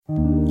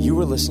You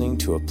are listening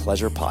to a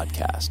Pleasure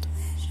podcast.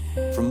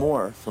 For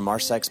more from our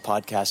Sex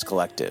Podcast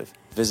Collective,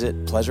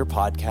 visit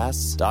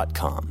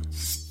pleasurepodcasts.com.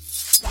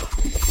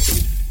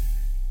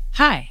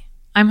 Hi,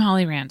 I'm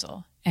Holly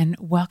Randall, and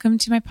welcome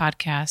to my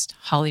podcast,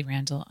 Holly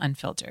Randall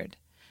Unfiltered.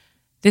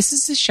 This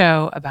is a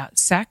show about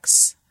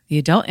sex, the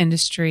adult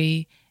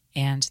industry,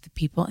 and the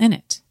people in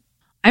it.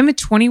 I'm a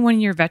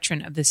 21-year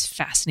veteran of this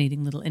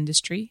fascinating little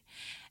industry,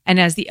 and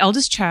as the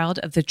eldest child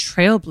of the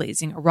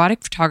trailblazing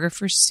erotic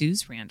photographer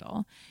Suze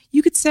Randall,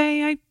 you could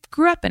say I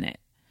grew up in it.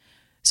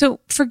 So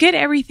forget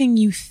everything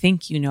you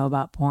think you know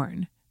about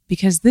porn,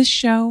 because this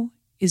show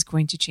is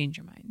going to change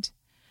your mind.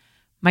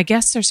 My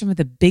guests are some of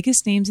the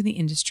biggest names in the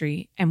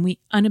industry, and we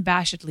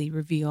unabashedly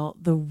reveal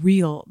the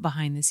real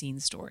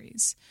behind-the-scenes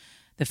stories.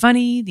 The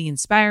funny, the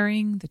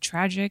inspiring, the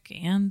tragic,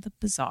 and the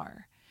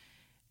bizarre.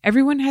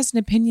 Everyone has an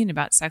opinion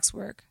about sex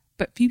work,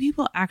 but few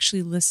people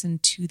actually listen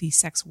to the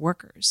sex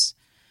workers.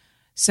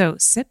 So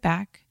sit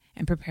back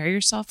and prepare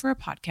yourself for a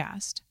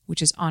podcast which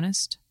is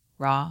honest,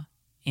 raw,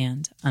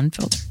 and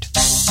unfiltered.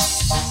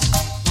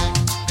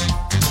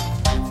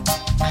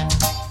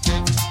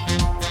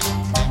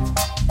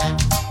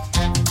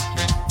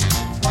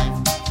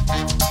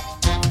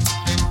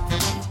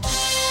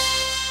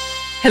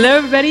 Hello,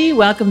 everybody.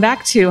 Welcome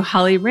back to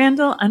Holly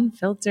Randall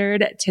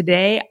Unfiltered.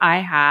 Today, I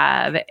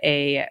have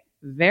a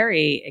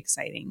very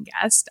exciting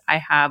guest. I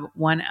have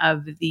one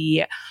of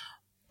the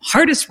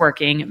hardest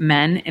working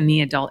men in the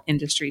adult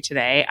industry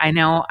today. I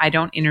know I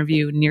don't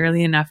interview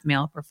nearly enough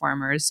male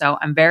performers, so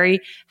I'm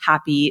very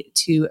happy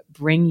to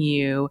bring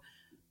you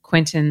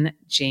Quentin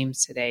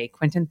James today.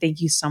 Quentin, thank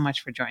you so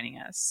much for joining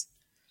us.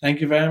 Thank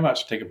you very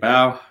much. Take a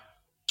bow.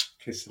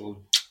 Kiss a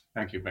little.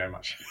 Thank you very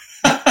much.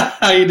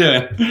 How you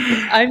doing?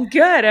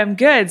 I'm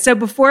good. So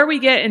before we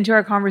get into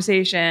our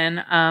conversation,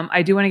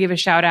 I do want to give a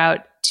shout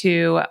out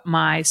to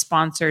my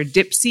sponsor,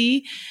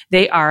 Dipsea.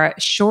 They are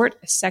short,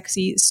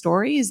 sexy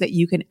stories that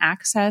you can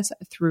access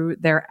through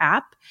their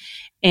app.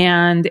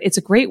 And it's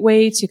a great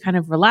way to kind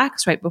of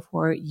relax right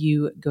before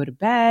you go to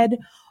bed,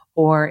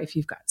 or if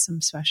you've got some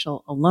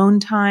special alone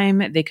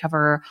time. They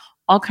cover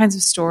all kinds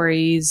of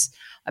stories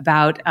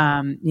about,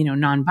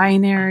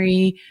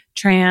 non-binary,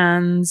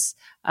 trans,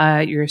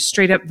 your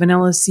straight up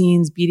vanilla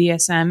scenes,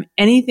 BDSM,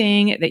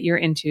 anything that you're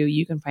into,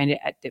 you can find it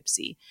at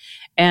Dipsea.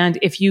 And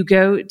if you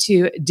go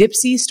to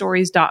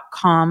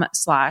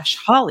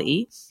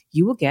dipseastories.com/Holly,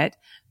 you will get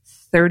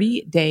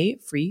 30-day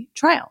free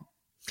trial.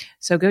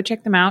 So go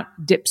check them out,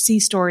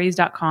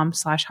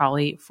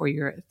 dipseastories.com/Holly for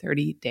your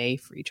 30-day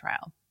free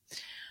trial.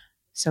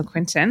 So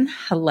Quentin,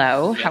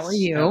 hello. Yes, how are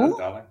you? hello,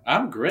 darling.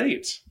 I'm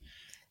great.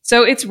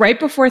 So it's right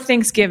before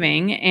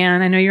Thanksgiving,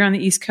 and I know you're on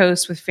the East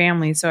Coast with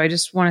family, so I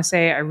just want to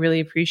say I really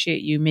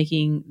appreciate you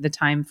making the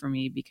time for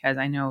me, because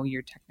I know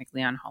you're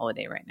technically on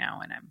holiday right now,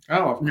 and I'm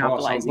of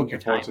course. I'm looking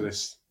forward to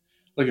this.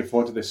 Looking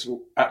forward to this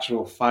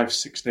actual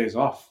 5-6 days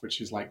off,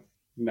 which is like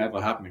never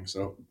happening.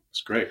 So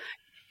it's great.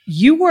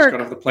 You work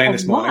got off the plane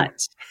this morning.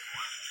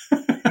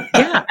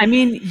 Yeah, I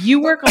mean,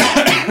 you work a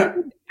lot.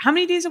 How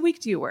many days a week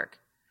do you work?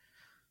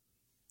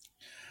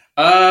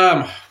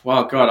 Well,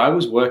 God, I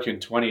was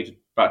working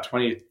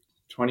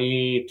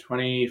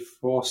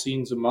 24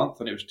 scenes a month,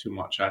 and it was too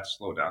much. I had to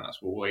slow down.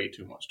 That's way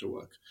too much to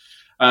work.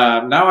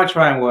 Now I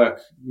try and work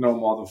no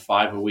more than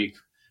 5 a week.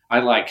 I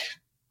like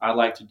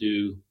to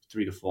do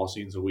 3 to 4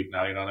 scenes a week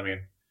now. You know what I mean?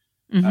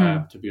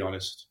 Mm-hmm. To be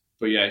honest,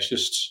 but yeah, it's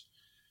just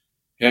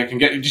I can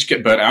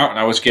get burnt out, and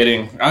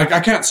I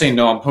can't say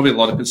no. I'm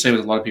probably same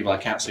with a lot of people. I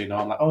can't say no.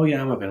 I'm like, oh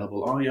yeah, I'm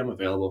available. Oh yeah, I'm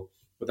available.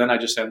 But then I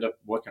just end up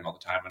working all the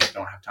time, and I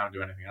don't have time to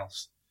do anything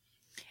else.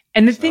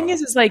 And the thing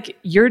is like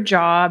your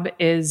job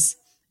is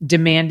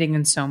demanding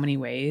in so many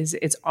ways.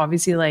 It's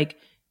obviously like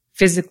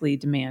physically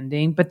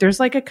demanding, but there's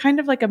like a kind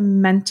of like a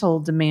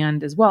mental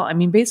demand as well. I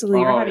mean, basically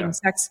you're having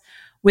sex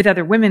with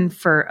other women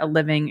for a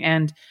living.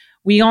 And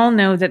we all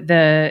know that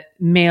the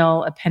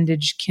male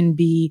appendage can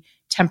be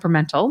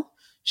temperamental,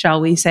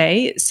 shall we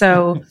say.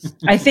 So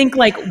I think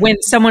like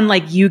when someone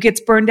like you gets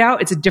burned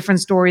out, it's a different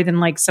story than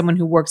like someone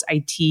who works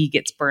IT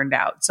gets burned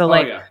out. So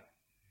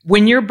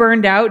when you're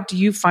burned out, do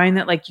you find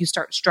that like you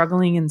start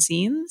struggling in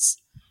scenes?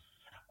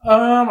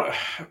 A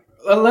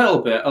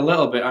little bit.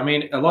 I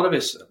mean, a lot of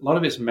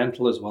it's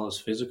mental as well as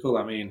physical.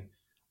 I mean,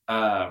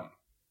 I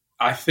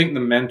think the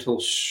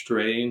mental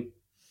strain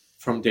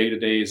from day to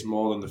day is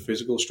more than the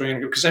physical strain,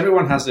 because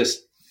everyone has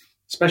this,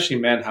 especially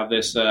men have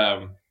this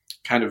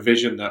kind of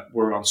vision that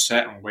we're on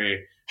set and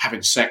we're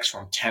having sex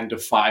from 10 to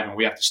 5 and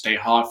we have to stay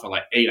hard for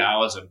like 8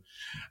 hours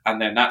and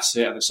then that's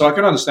it. And so I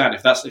can understand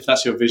if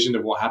that's your vision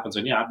of what happens.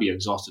 And yeah, I'd be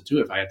exhausted too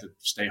if I had to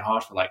stay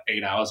hard for like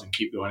 8 hours and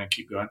keep going,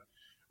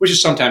 which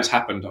has sometimes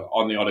happened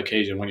on the odd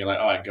occasion when you're like,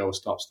 all right, go,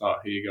 stop,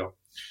 start, here you go.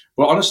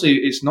 But honestly,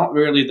 it's not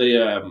really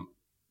the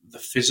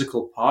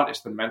physical part,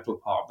 it's the mental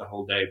part of the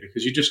whole day,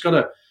 because you just got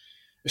to,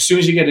 as soon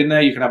as you get in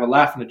there, you can have a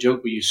laugh and a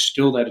joke, but you're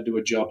still there to do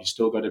a job. You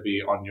still got to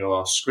be on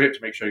your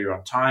script, make sure you're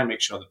on time, make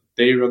sure that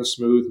the day runs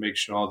smooth, make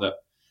sure that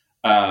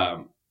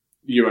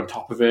you're on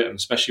top of it, and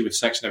especially with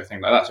sex and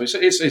everything like that. So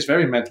it's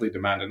very mentally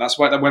demanding. That's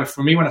why when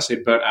I say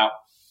burnt out,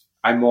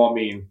 I more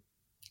mean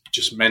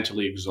just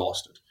mentally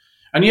exhausted.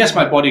 And yes,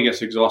 my body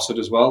gets exhausted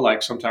as well.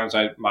 Like sometimes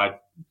my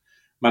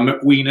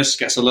weenus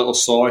gets a little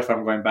sore if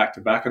I'm going back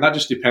to back, and that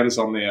just depends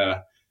on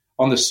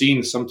the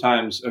scene.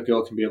 Sometimes a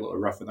girl can be a little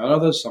rougher than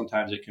others.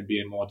 Sometimes it can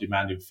be more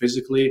demanding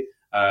physically.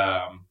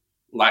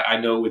 Like I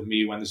know with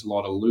me, when there's a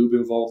lot of lube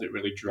involved, it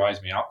really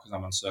dries me out because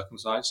I'm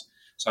uncircumcised.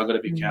 So I've got to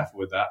be careful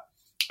with that.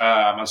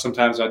 And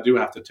sometimes I do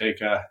have to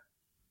take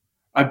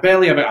I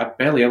barely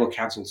ever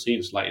cancel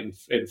scenes. Like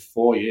in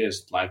 4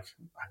 years, like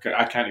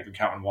I can't even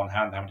count on one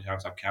hand how many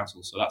times I've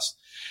canceled. So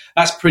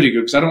that's pretty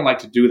good because I don't like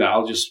to do that.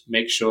 I'll just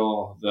make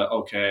sure that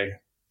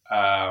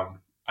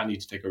I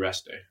need to take a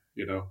rest day.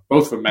 You know,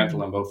 both for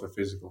mental and both for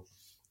physical.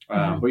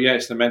 But yeah,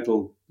 it's the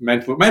mental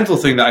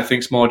thing that I think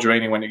is more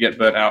draining when you get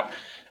burnt out.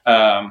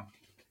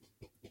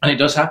 And it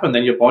does happen.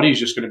 Then your body's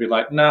just going to be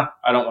like, nah,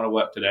 I don't want to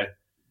work today.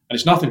 And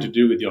it's nothing to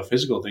do with your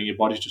physical thing. Your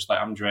body's just like,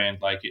 I'm drained.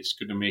 Like it's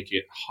going to make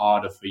it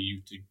harder for you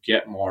to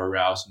get more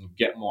aroused and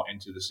get more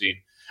into the scene.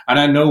 And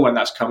I know when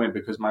that's coming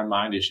because my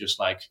mind is just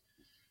like,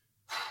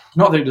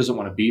 not that it doesn't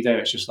want to be there.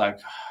 It's just like,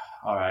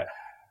 all right,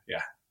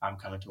 yeah, I'm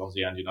coming towards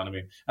the end. You know what I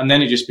mean? And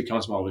then it just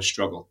becomes more of a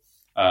struggle.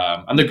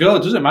 And the girl,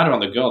 it doesn't matter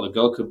on the girl. The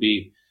girl could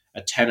be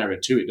a 10 or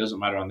a 2. It doesn't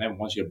matter on them.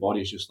 Once your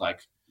body's just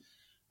like,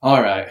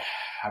 all right,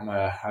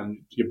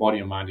 your body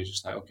and mind is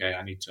just like, okay,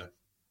 I need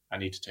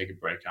to take a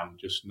break. I'm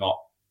just not.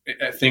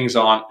 Things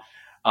aren't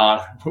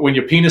when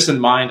your penis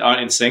and mind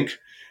aren't in sync.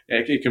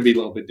 It can be a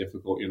little bit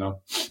difficult, you know.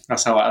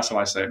 That's how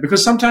I say it.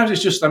 Because sometimes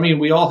it's just, I mean,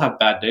 we all have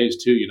bad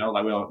days too, you know.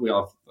 Like we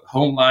all have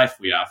home life,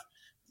 we have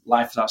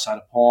life outside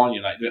of porn,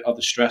 you know, like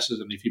other stresses,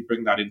 and if you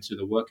bring that into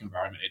the work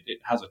environment, it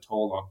has a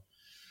toll on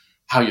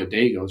how your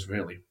day goes,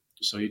 really.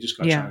 So you just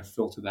got to try and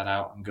filter that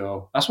out and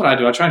go. That's what I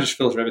do. I try and just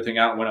filter everything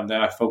out, and when I'm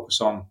there, I focus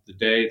on the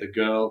day, the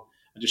girl,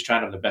 and just try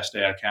and have the best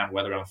day I can,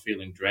 whether I'm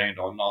feeling drained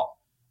or not.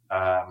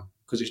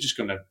 Because it's just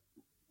going to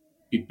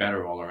be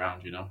better all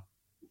around, you know?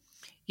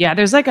 Yeah,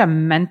 there's like a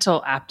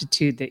mental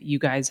aptitude that you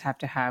guys have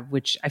to have,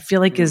 which I feel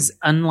like is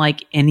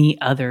unlike any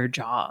other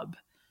job.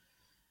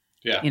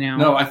 Yeah. You know?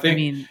 No, I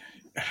mean,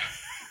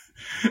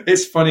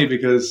 it's funny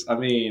because, I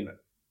mean,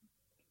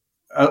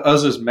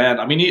 us as men,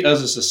 I mean,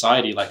 us as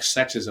society, like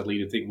sex is a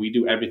leading thing. We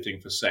do everything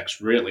for sex,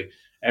 really.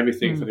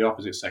 Everything for the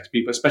opposite sex.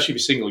 People, especially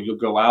if you're single, you'll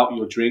go out,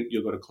 you'll drink,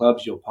 you'll go to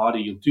clubs, you'll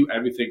party, you'll do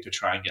everything to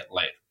try and get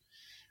laid.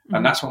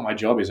 And that's what my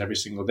job is every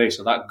single day.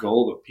 So that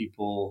goal that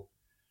people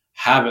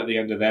have at the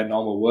end of their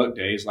normal work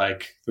day is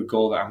like the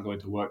goal that I'm going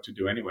to work to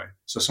do anyway.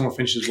 So someone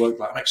finishes work,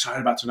 like, I'm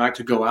excited about tonight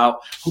to go out.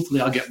 Hopefully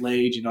I'll get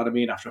laid, you know what I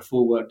mean, after a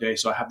full work day.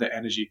 So I have that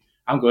energy.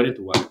 I'm going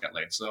into work to get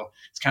laid. So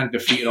it's kind of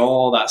defeated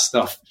all that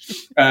stuff.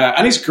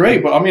 And it's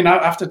great. But I mean,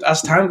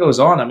 as time goes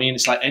on, I mean,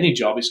 it's like any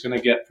job, it's going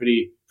to get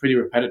pretty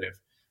repetitive.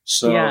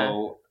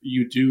 So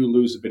you do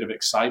lose a bit of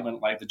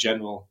excitement, like the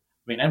general.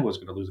 I mean, everyone's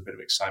going to lose a bit of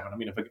excitement. I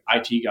mean, if an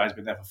IT guy's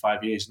been there for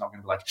 5 years, he's not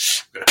going to be like,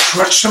 I'm going to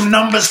crush some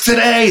numbers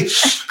today.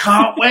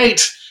 Can't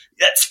wait.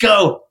 Let's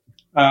go.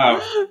 I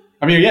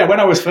mean, yeah, when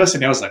I was first in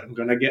there, I was like, I'm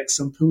going to get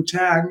some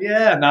poo-tang.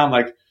 Yeah. Now I'm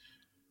like, I'm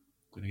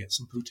going to get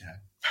some poo-tang.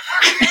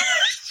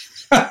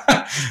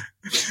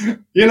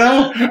 You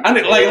know? And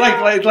it,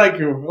 like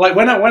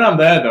when I'm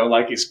there, though,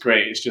 like, it's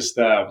great. It's just,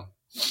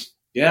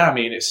 yeah, I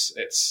mean, it's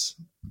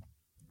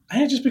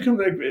it just becomes,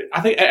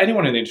 I think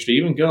anyone in the industry,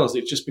 even girls,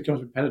 it just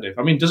becomes repetitive.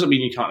 I mean, it doesn't mean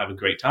you can't have a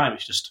great time.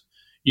 It's just,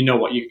 you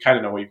kind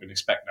of know what you can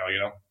expect now, you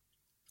know?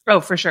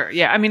 Oh, for sure.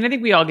 Yeah. I mean, I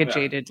think we all get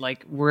jaded,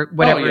 like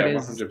whatever it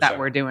is 100%. That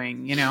we're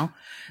doing, you know?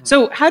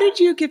 So how did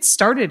you get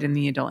started in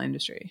the adult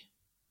industry?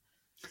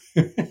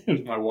 It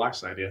was my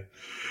wife's idea.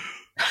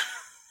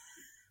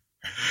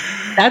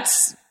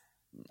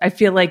 I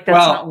feel like that's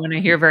not one I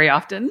hear very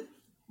often.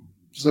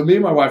 So me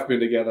and my wife have been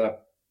together,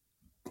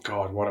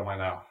 God, what am I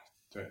now?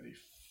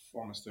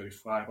 Almost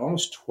 35,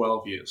 almost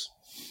 12 years.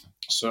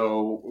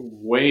 So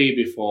way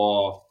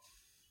before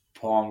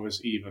porn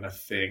was even a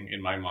thing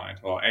in my mind,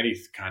 or any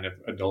kind of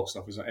adult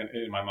stuff was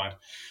in my mind.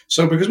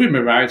 So because we've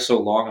been married so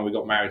long and we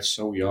got married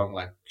so young,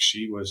 like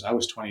I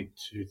was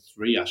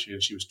 23 actually,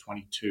 and she was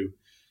 22.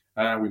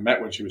 We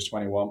met when she was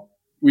 21.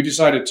 We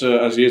decided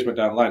to, as years went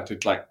down the line, to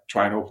like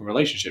try an open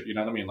relationship. You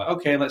know what I mean? Like,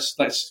 okay, let's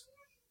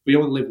we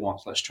only live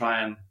once. Let's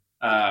try and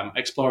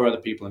explore other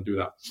people and do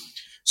that.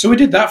 So we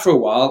did that for a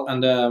while,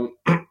 and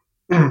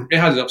it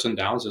has its ups and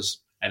downs, as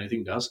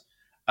anything does.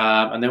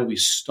 And then we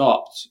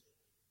stopped,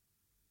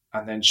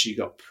 and then she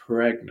got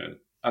pregnant.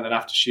 And then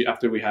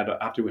after we had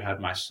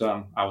our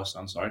son,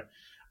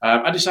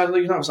 I decided,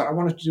 you know, I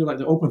wanted to do like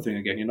the open thing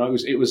again. You know,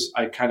 it was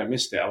I kind of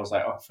missed it. I was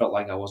like, I felt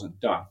like I wasn't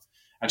done,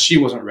 and she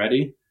wasn't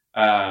ready.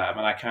 And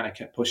I kind of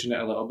kept pushing it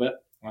a little bit.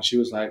 And she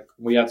was like,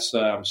 we had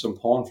some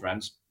porn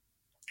friends.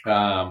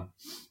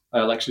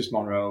 Alexis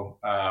Monroe,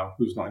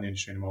 who's not in the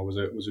industry anymore,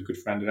 was a good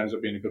friend. It ends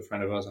up being a good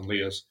friend of ours and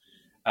Leah's.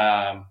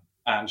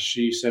 And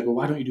she said, well,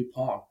 why don't you do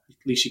porn? At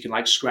least you can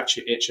like scratch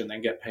your itch and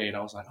then get paid.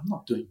 I was like, I'm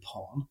not doing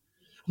porn. I'm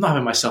not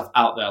having myself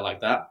out there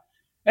like that.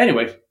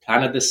 Anyway,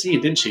 planted the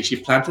seed, didn't she? She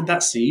planted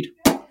that seed,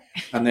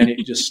 and then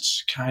it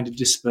just kind of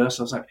dispersed.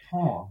 I was like,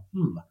 porn,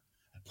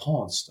 a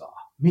porn star.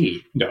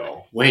 Me?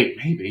 No, wait,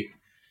 maybe.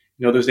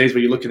 those days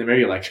where you look in the mirror,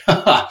 you're like,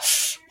 haha,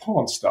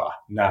 porn star.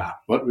 Nah,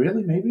 what,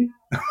 really? Maybe?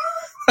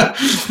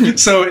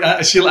 So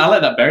I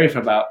let that bury for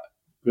about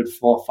good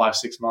 4, 5,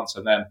 6 months.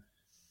 And then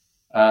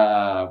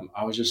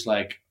I was just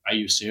like, are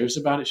you serious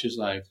about it? She's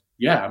like,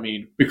 yeah, I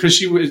mean, because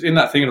she was in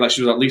that thing of like,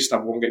 she was at least I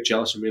won't get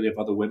jealous really of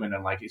other women,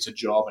 and like it's a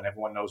job and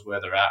everyone knows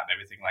where they're at and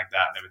everything like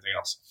that and everything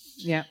else.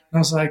 Yeah. And I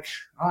was like,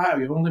 all right,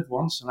 we only live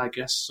once, and I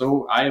guess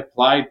so. I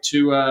applied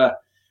to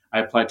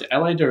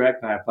LA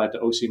Direct and I applied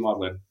to OC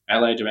Modeling.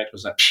 LA Direct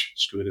was like,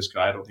 screw this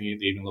guy. I don't think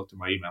he even looked at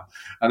my email.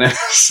 And then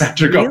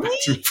Sandra got back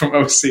to me from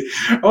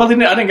OC. Well, I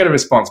didn't get a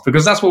response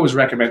because that's what was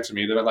recommended to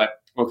me. They were like,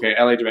 okay,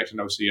 LA Direct and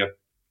OC.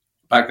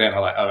 Back then, I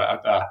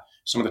like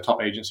some of the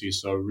top agencies,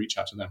 so reach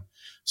out to them.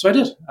 So I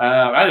did.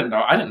 I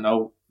didn't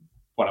know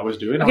what I was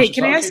doing.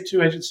 Okay, I was just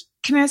two agents.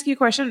 Can I ask you a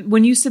question?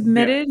 When you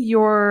submitted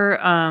your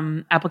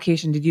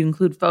application, did you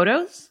include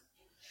photos?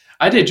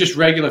 I did just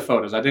regular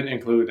photos. I didn't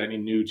include any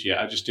nudes yet.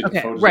 I just did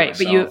the photos. Right,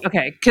 but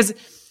because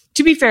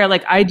to be fair,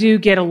 like I do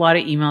get a lot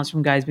of emails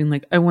from guys being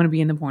like, I want to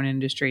be in the porn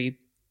industry.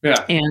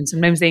 Yeah. And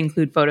sometimes they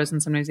include photos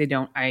and sometimes they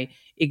don't. I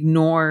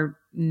ignore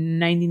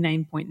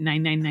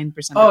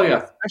 99.999% Oh,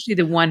 yeah. Especially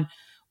the one.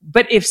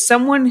 But if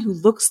someone who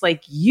looks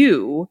like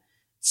you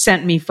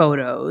sent me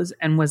photos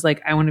and was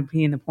like, I want to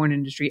be in the porn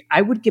industry,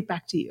 I would get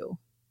back to you.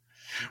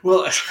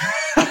 Well,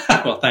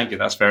 thank you.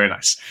 That's very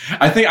nice.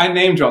 I think I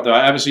name dropped, though.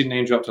 I obviously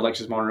name dropped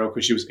Alexis Monroe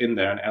because she was in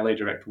there and LA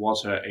Direct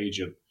was her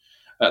agent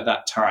at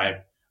that time.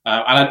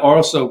 And I'd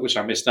also, which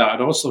I missed out,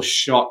 I'd also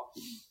shot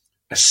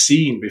a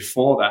scene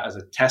before that as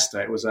a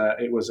tester. It was a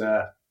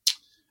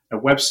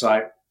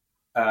website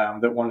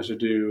that wanted to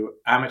do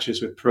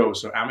amateurs with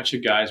pros, so amateur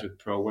guys with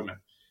pro women.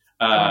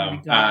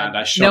 And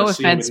I shot no a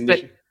scene offense, with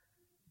but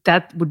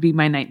that would be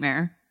my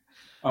nightmare.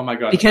 Oh my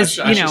God. Because,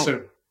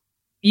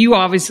 you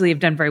obviously have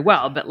done very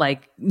well, but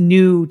like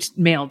new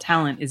male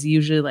talent is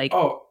usually like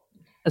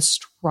a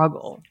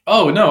struggle.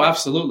 Oh, no,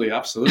 absolutely.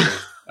 Absolutely.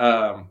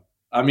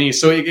 I mean,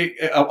 so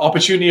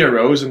opportunity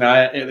arose and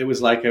it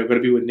was like, I'm going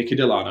to be with Nikki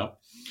Delano.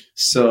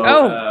 So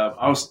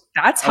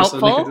that's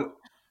helpful.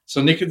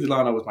 So Nikki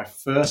Delano was my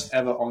first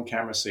ever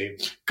on-camera scene.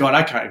 God,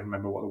 I can't even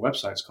remember what the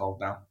website's called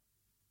now.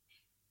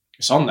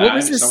 It's on there. What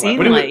was the scene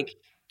like?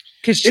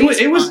 Because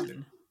it was.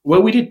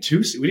 Well, we did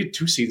two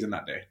scenes in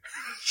that day.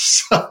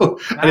 So wow.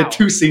 I did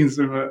 2 scenes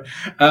of her.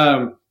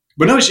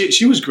 But no,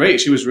 she was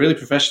great. She was really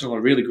professional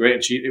and really great.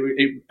 And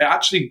it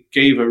actually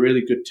gave a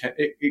really good.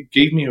 It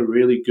gave me a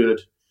really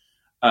good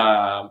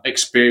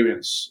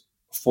experience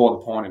for the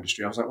porn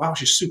industry. I was like, wow,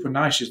 she's super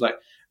nice. She's like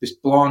this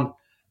blonde,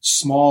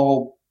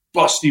 small,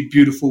 busty,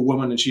 beautiful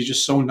woman, and she's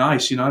just so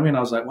nice. You know what I mean?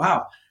 I was like,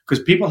 wow,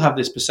 because people have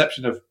this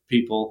perception of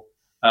people.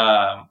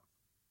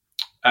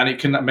 And it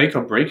can make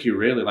or break you,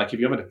 really. Like, if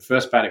you have a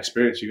first bad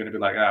experience, you're going to be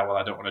like, well,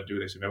 I don't want to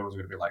do this if everyone's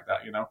going to be like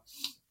that, you know?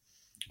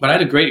 But I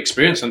had a great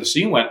experience, and the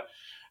scene went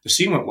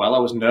well. I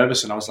was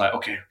nervous, and I was like,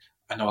 okay,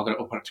 I know I've got to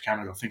open up the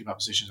camera, I've got to think about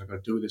positions, I've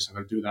got to do this, I've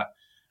got to do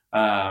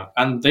that.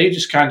 And they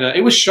just kind of,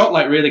 it was shot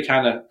like really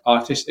kind of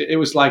artistic. It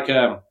was like,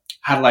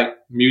 had like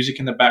music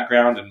in the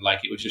background, and like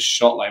it was just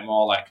shot like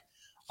more like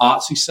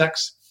artsy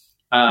sex.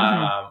 But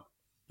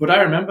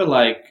I remember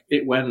like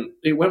it went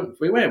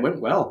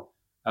well.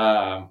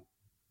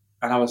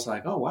 And I was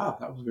like, oh, wow,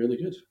 that was really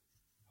good.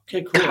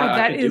 Okay, cool. God,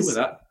 I can deal with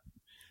that.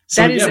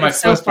 So, that is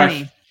so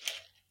funny.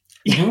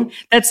 Mm-hmm.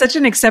 That's such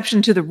an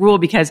exception to the rule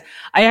because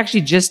I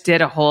actually just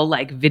did a whole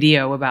like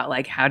video about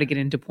like how to get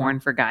into porn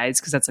for guys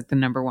because that's like the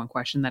number one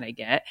question that I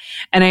get.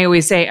 And I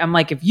always say, I'm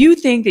like, if you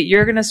think that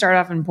you're going to start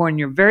off in porn,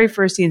 your very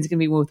first scene is going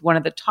to be with one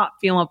of the top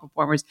female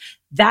performers,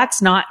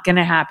 that's not going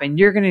to happen.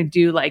 You're going to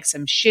do like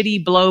some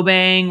shitty blow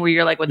bang where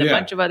you're like with a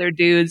bunch of other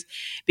dudes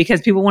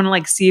because people want to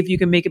like see if you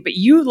can make it. But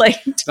you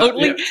like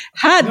totally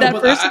had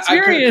that first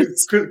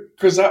experience.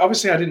 Because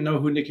obviously I didn't know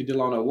who Nikki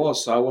Delano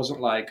was. So I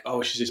wasn't like,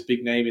 oh, she's this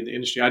big name in the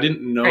industry. I didn't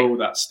know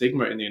that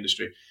stigma in the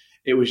industry.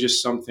 It was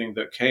just something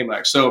that came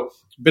like, so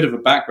a bit of a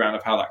background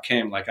of how that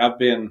came. Like have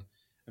you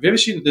ever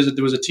seen,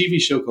 there was a TV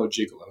show called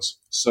Gigolos.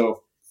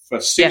 So for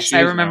 6 years,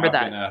 I remember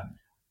that.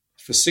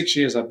 For 6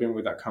 years, I've been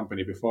with that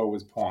company before it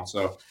was porn.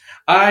 So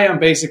I am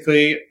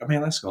basically,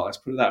 let's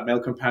put it that,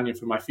 male companion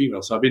for my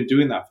female. So I've been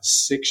doing that for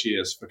 6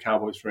 years for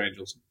Cowboys for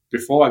Angels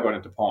before I got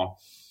into porn.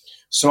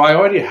 So I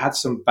already had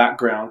some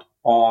background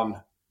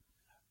on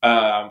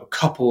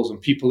couples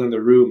and people in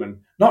the room and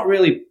not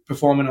really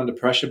performing under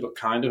pressure, but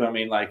kind of.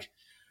 Like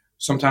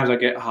sometimes I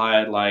get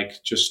hired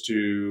like just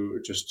to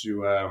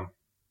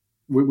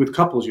with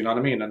couples, you know what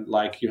I mean? And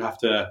like you have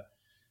to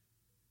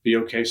be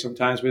okay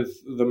sometimes with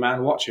the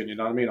man watching, you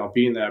know what I mean? Or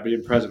being there,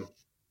 being present.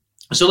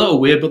 It's a little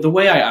weird, but the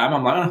way I am,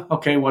 I'm like,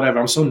 okay, whatever.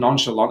 I'm so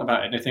nonchalant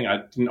about anything. I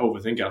didn't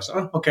overthink it. I was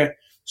like, okay,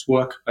 let's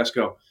work. Let's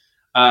go.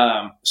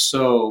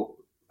 So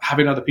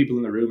having other people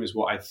in the room is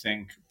what I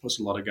think puts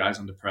a lot of guys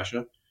under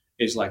pressure.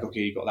 Is like, okay,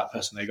 you got that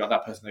person there, you got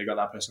that person there, you got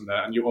that person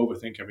there, and you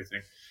overthink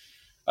everything.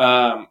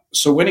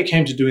 So when it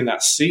came to doing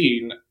that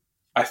scene,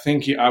 I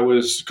think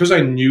because I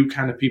knew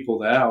kind of people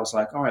there, I was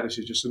like, all right, this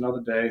is just another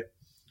day.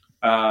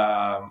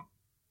 And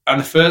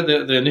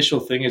the initial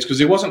thing is because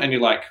there wasn't any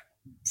like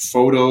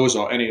photos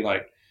or any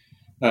like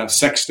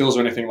sex stills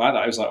or anything like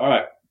that. I was like, all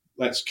right,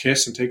 let's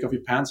kiss and take off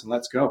your pants and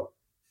let's go.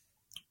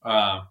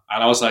 And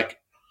I was like,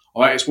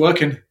 all right, it's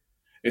working.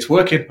 It's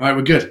working. All right,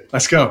 we're good.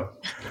 Let's go.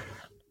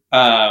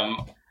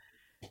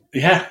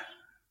 Yeah.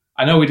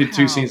 I know we did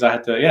 2 scenes. I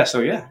had to,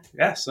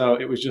 So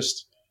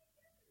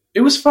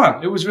it was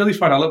fun. It was really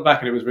fun. I look back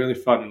and it was really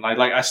fun. And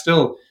I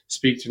still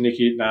speak to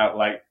Nikki now.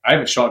 Like, I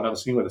haven't shot another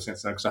scene with her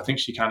since then because I think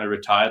she kind of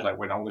retired, like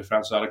when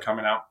OnlyFans started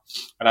coming out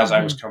and as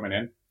I was coming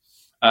in.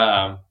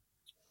 But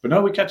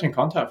no, we kept in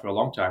contact for a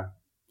long time.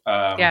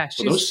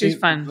 She's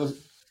fun.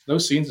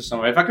 Those scenes are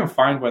somewhere. If I can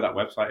find where that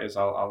website is,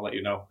 I'll let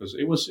you know because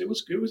it was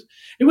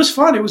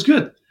fun. It was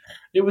good.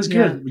 It was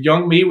good.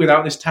 Young me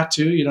without this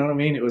tattoo. You know what I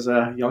mean? It was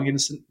a young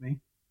innocent me,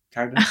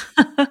 kind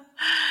of.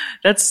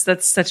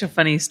 That's such a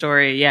funny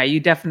story. Yeah, you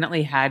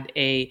definitely had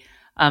a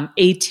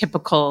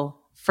atypical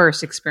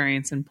first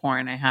experience in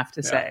porn, I have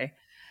to say.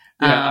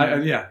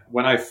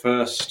 When I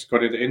first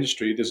got into the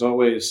industry, there's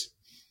always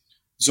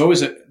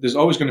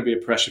going to be a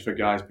pressure for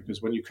guys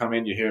because when you come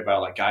in, you hear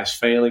about like guys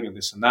failing and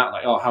this and that.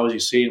 Like, oh, how was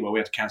your scene? Well, we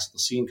had to cancel the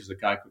scene because the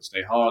guy couldn't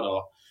stay hard.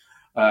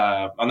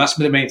 And that's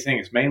the main thing.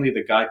 It's mainly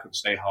the guy couldn't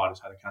stay hard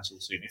is how to cancel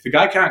the scene. If the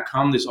guy can't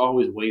come, there's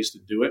always ways to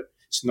do it.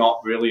 It's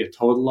not really a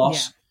total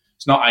loss. Yeah.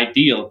 It's not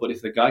ideal, but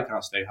if the guy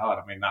can't stay hard,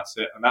 I mean, that's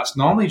it. And that's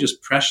normally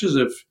just pressures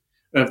of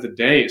the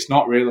day. It's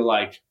not really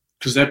like,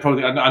 because they're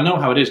probably, I know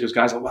how it is because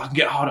guys are like, well, I can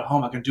get hard at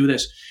home. I can do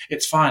this.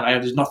 It's fine.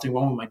 There's nothing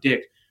wrong with my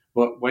dick.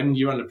 But when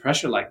you're under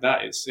pressure like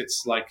that,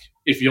 it's like,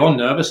 if you're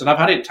nervous, and I've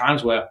had it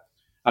times where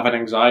I've had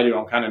anxiety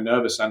or I'm kind of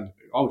nervous and,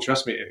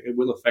 trust me, it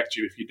will affect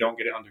you if you don't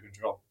get it under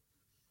control.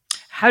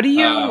 Have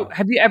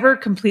you ever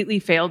completely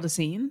failed a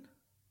scene?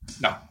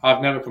 No,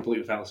 I've never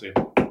completely failed a scene.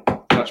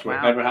 Touch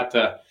wood. Never had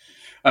to.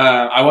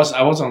 I was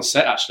on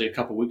set actually a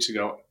couple of weeks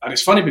ago, and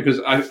it's funny because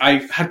I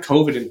had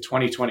COVID in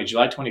 2020,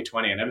 July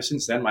 2020, and ever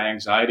since then my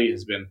anxiety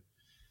has been.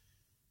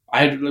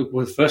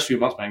 The first few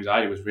months my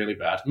anxiety was really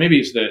bad. Maybe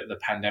it's the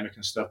pandemic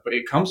and stuff, but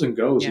it comes and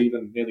goes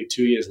even nearly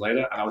 2 years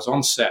later. And I was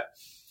on set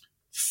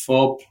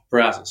for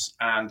Brazzers,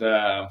 and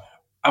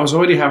I was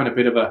already having a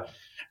bit of a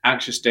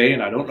anxious day,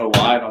 and I don't know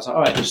why. And I was like,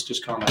 all right,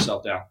 just calm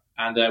myself down.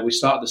 And we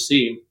started the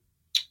scene.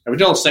 And we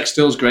did all the sex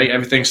stills, great.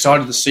 Everything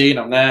started the scene.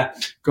 I'm there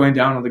going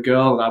down on the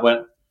girl, and I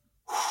went,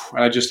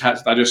 and I just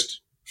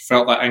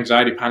felt that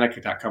anxiety panic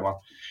attack come on.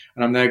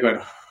 And I'm there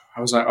going, I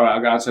was like, all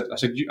right, I said,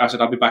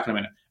 I'll be back in a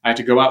minute. I had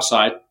to go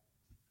outside,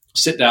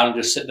 sit down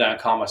and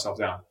calm myself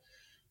down.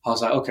 I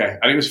was like, okay.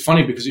 And it was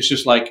funny because it's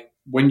just like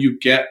when you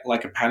get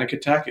like a panic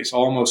attack, it's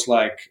almost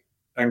like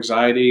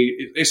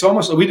anxiety. It's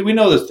almost, we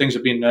know that things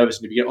are being nervous,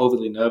 and if you get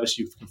overly nervous,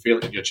 you can feel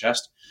it in your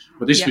chest.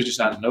 But this was just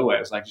out of nowhere.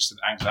 It was like just an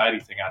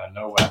anxiety thing out of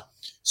nowhere.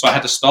 So I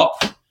had to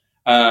stop.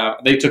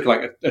 They took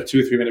like a 2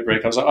 or 3 minute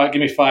break. I was like, all right, give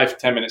me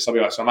 5-10 minutes. I'll be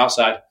all right. So I'm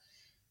outside,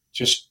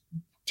 just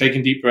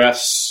taking deep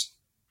breaths,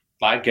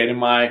 like getting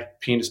my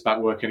penis back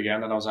working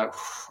again. And I was like,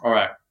 all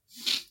right.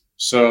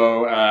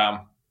 So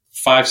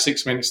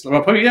 5-6 minutes,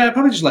 well, probably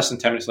just less than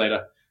 10 minutes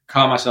later,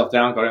 calmed myself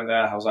down, got in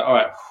there. I was like, all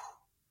right.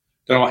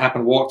 Don't know what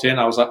happened. Walked in.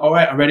 I was like, all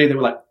right, I'm ready. They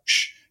were like,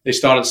 shh. They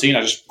started the scene.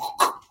 I just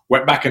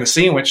went back in the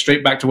scene, went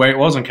straight back to where it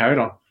was and carried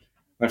on.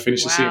 And I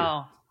finished the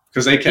scene.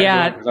 Because they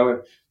kept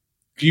going.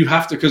 You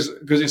have to, because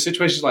in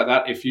situations like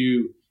that, if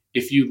you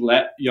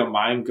let your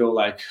mind go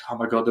like, oh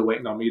my God, they're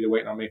waiting on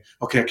me.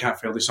 Okay, I can't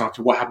fail this song.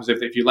 What happens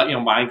if you let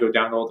your mind go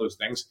down all those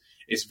things?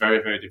 It's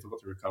very, very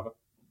difficult to recover.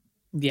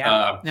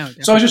 Yeah.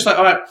 So I was just like,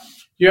 all right,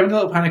 you're having a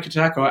little panic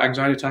attack or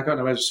anxiety attack.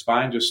 No, it's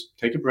fine. Just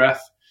take a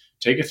breath,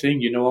 take a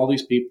thing. You know all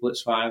these people.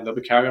 It's fine. They'll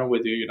be carrying on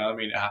with you. You know what I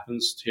mean? It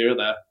happens here or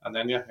there. And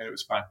then, and it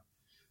was fine.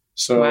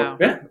 So,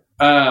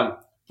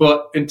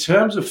 but in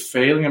terms of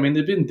failing, I mean,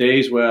 there've been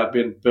days where I've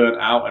been burnt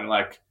out and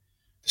like,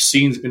 the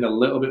scene's been a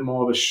little bit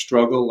more of a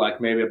struggle.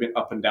 Like maybe I've been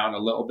up and down a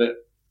little bit,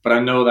 but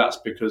I know that's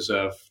because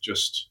of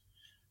just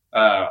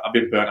I've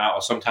been burnt out.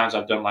 Or sometimes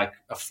I've done like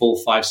a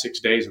full 5-6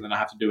 days, and then I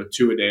have to do a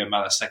 2 a day. And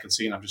by that second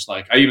scene, I'm just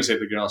like, I even say to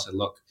the girl, I said,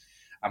 "Look,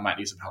 I might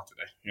need some help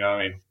today." You know what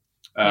I mean?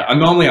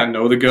 And normally I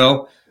know the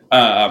girl,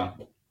 but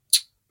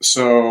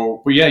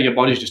your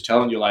body's just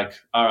telling you like,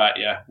 all right,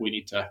 we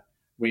need to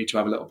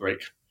have a little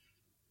break.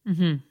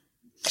 Mm-hmm.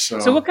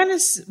 So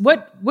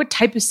what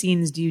type of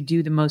scenes do you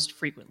do the most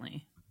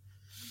frequently?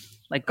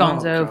 Like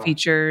gonzo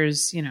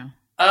features, you know.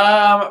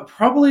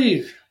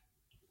 Probably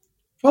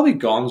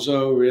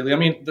gonzo. Really, I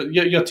mean,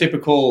 your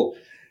typical.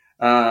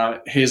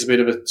 Here's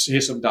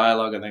some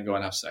dialogue, and then go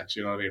and have sex.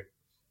 You know what I mean?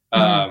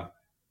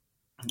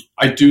 Mm-hmm.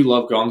 I do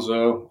love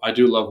gonzo. I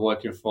do love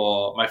working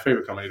for my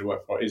favorite company to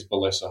work for is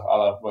Bellissa. I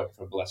love working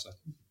for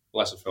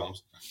Bellissa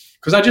Films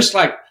because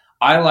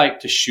I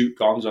like to shoot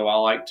gonzo. I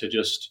like to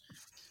just.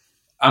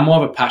 I'm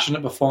more of a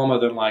passionate performer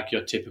than like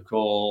your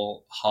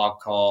typical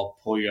hardcore,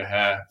 pull your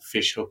hair,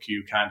 fish hook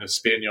you, kind of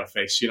spit in your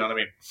face. You know what I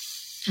mean?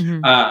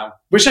 Mm-hmm.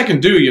 Which I can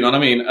do, you know what I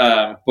mean?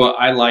 But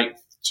I like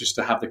just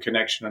to have the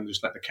connection and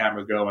just let the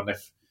camera go. And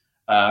if,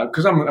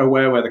 because I'm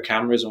aware where the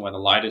camera is and where the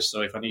light is.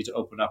 So if I need to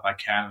open up, I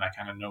can, and I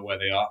kind of know where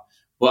they are.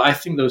 But I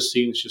think those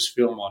scenes just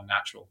feel more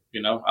natural,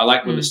 you know? I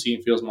like when the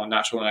scene feels more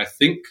natural. And I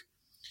think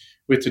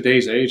with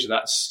today's age,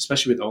 that's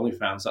especially with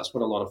OnlyFans, that's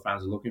what a lot of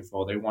fans are looking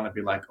for. They want to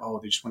be like, oh,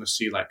 they just want to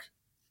see like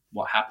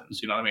what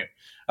happens. You know what I mean?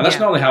 And that's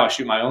not only how I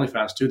shoot my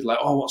OnlyFans too. They're like,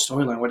 oh, what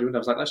storyline? What do you do? I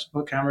was like, let's put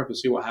a camera up and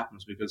see what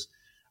happens, because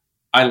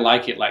I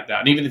like it like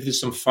that. And even if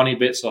there's some funny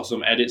bits or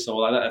some edits or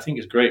like that, I think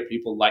it's great.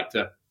 People like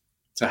to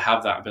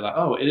have that and be like,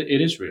 oh,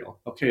 it is real.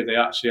 Okay, they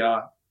actually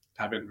are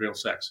having real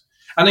sex.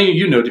 And then,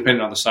 depending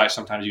on the site,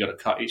 sometimes you got to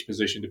cut each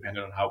position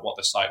depending on what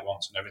the site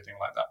wants and everything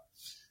like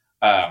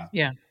that.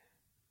 Yeah.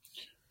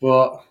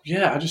 But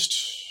yeah,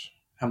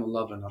 I'm a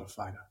lover, not a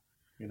fighter,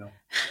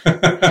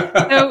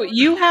 So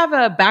you have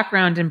a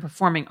background in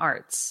performing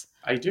arts.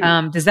 I do.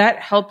 Does that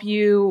help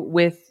you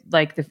with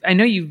like I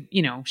know you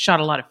shot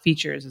a lot of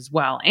features as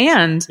well,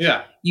 and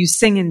you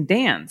sing and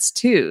dance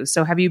too.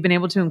 So have you been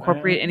able to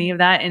incorporate any of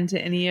that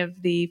into any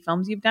of the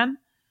films you've done?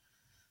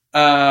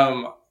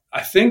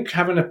 I think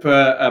having a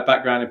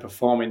background in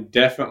performing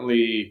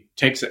definitely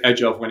takes the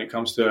edge off when it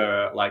comes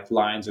to like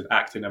lines and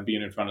acting and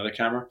being in front of the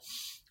camera.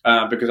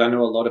 Because I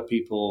know a lot of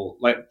people,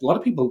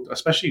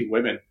 especially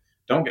women,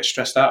 don't get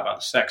stressed out about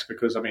the sex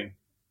because,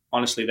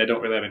 honestly, they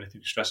don't really have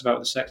anything to stress about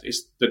with the sex.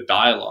 It's the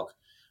dialogue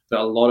that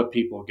a lot of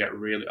people get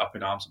really up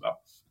in arms about.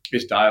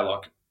 It's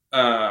dialogue.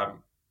 I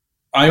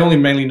only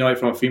mainly know it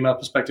from a female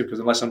perspective because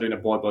unless I'm doing a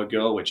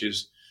boy-girl, which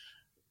is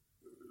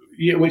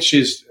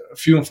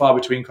few and far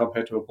between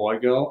compared to a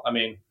boy-girl.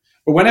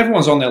 But when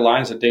everyone's on their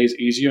lines, the day's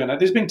easier. And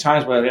there's been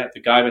times where the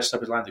guy messed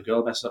up his lines, the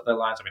girl messed up their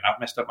lines. I've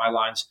messed up my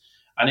lines.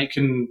 And it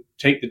can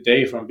take the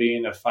day from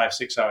being a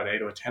 5-6 hour day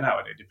to a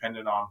 10-hour day,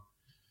 depending on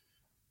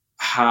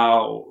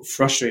how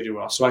frustrated you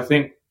are. So I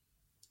think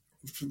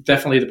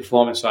definitely the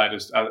performance side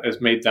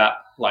has made that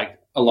like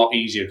a lot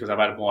easier because I've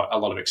had a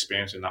lot of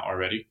experience in that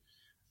already.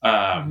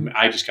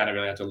 I just kind of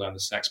really had to learn the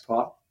sex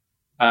part.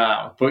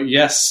 But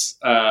yes,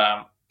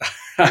 I've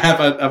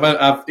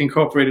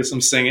incorporated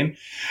some singing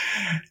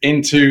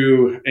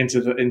into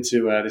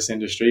this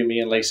industry.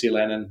 Me and Lacey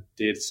Lennon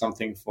did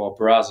something for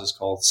Brazzers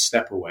called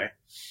Step Away.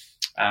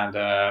 And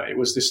it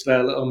was this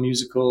little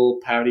musical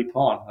parody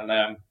porn. And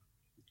I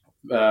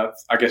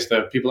guess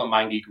the people at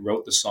MindGeek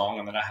wrote the song,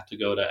 and then I had to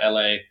go to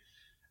LA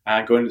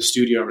and go into the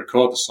studio and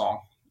record the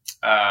song.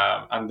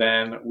 And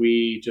then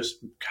we just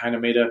kind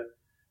of made a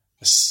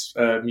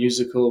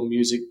music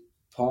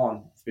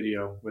porn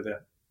video with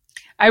it.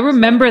 I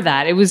remember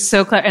that. It was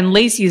so clever. And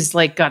Lacey's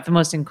like got the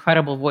most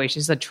incredible voice.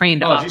 She's a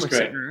trained opera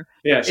singer.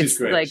 Yeah, she's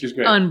great. Like she's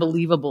great.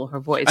 Unbelievable, her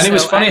voice. And it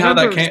was funny how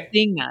that came.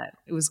 Seeing that.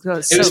 It was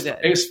good.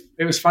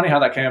 It was funny how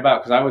that came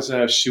about because I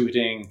was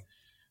shooting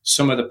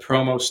some of the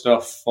promo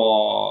stuff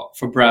for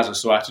Brazzers,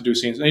 so I had to do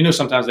scenes. And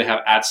sometimes they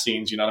have ad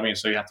scenes. You know what I mean?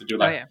 So you have to do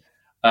like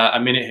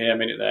a minute here, a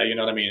minute there. You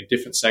know what I mean?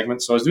 Different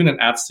segments. So I was doing an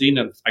ad scene,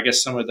 and I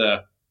guess some of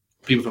the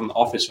people from the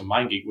office from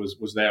MindGeek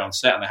was there on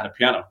set, and they had a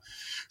piano.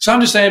 So I'm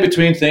just saying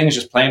between things,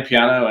 just playing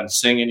piano and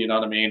singing, you know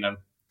what I mean? And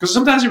because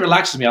sometimes it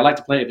relaxes me. I like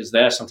to play it if it's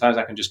there. Sometimes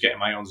I can just get in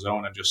my own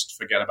zone and just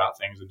forget about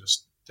things and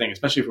just think,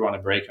 especially if we're on a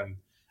break and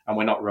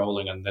we're not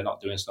rolling and they're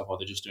not doing stuff or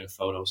they're just doing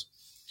photos.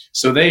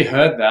 So they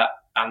heard that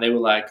and they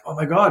were like, oh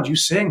my God, you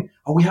sing.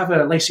 Oh, we have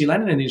a Lacey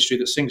Lennon in the industry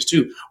that sings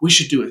too. We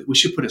should do it. We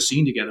should put a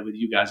scene together with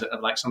you guys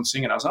at like some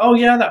singing. I was like, oh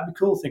yeah, that'd be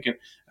cool. Thinking,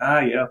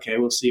 yeah, okay,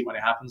 we'll see it when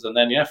it happens. And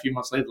then a few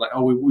months later, like,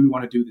 oh, we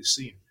want to do this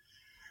scene.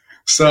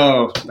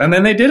 So, and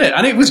then they did it,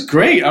 and it was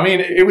great.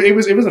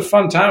 It was a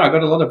fun time. I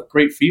got a lot of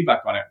great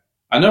feedback on it.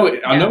 I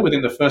know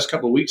within the first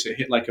couple of weeks, it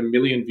hit like 1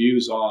 million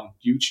views on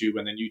YouTube,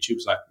 and then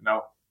YouTube's like,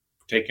 no,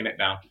 taking it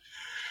down.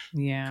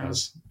 Yeah,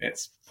 because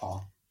it's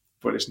porn,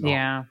 but it's not.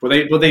 Yeah, but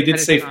they did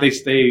say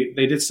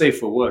they did say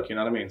for work. You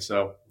know what I mean?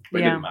 So,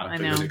 but it didn't matter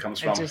because it comes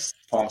from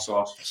porn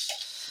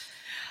source.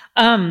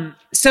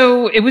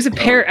 So it was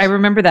I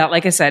remember that.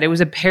 Like I said, it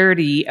was a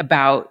parody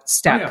about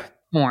step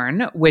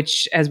porn,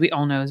 which, as we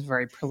all know, is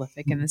very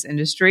prolific in this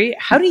industry.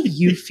 How do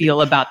you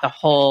feel about the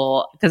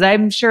whole? Because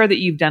I'm sure that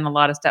you've done a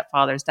lot of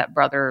stepfather,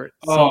 stepbrother.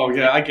 Oh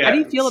yeah, I get it. How do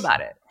you feel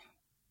about it?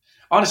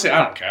 Honestly,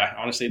 I don't care.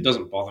 Honestly, it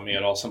doesn't bother me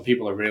at all. Some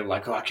people are really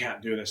like, oh, I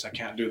can't do this. I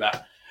can't do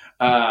that.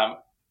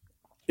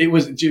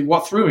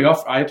 What threw me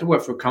off, I had to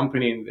work for a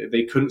company and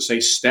they couldn't say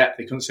step.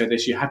 They couldn't say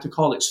this. You had to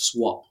call it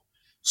swap.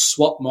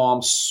 Swap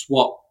mom,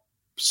 swap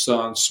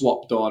son,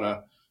 swap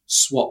daughter,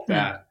 swap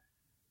dad.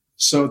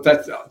 So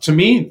that, to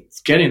me,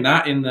 getting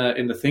that in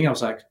the thing, I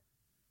was like,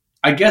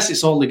 I guess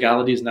it's all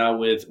legalities now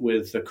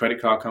with the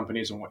credit card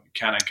companies and what you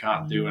can and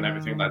can't do and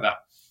everything like that.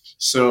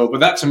 So, but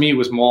that to me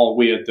was more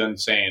weird than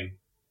saying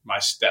my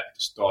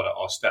stepdaughter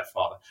or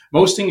stepfather.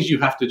 Most things you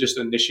have to just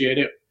initiate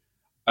it,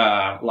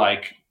 well,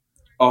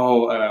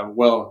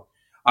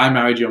 I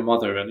married your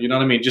mother, and you know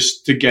what I mean,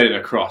 just to get it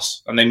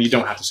across, and then you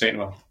don't have to say it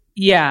anymore.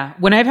 Yeah.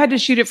 When I've had to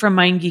shoot it from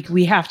MindGeek,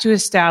 we have to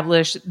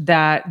establish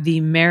that the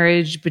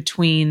marriage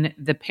between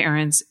the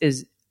parents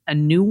is a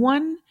new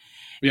one.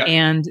 Yeah.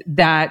 And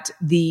that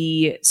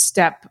the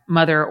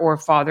stepmother or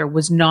father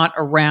was not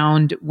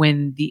around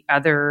when the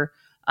other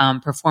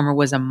performer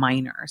was a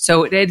minor.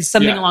 So it's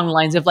something along the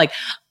lines of like,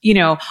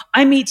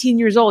 I'm 18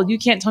 years old. You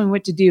can't tell me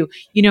what to do.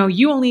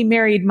 You only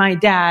married my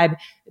dad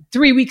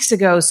 3 weeks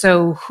ago.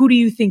 So who do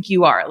you think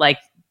you are? Like,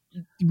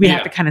 we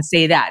have to kind of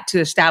say that to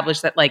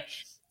establish that like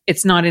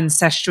it's not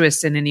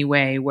incestuous in any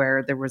way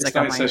where there was it's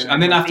like a minor.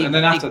 And then after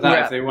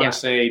that, if they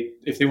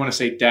want to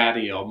say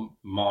daddy or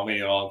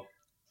mommy or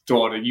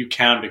daughter, you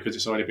can, because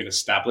it's already been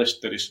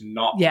established that it's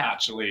not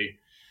actually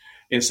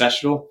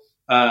incestual.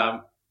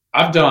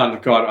 I've done,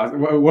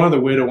 one of the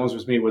weirder ones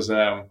with me was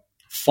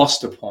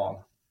foster porn.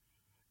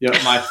 Yeah,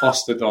 my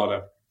foster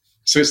daughter.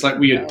 So it's like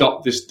we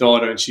adopt this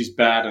daughter and she's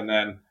bad, and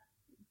then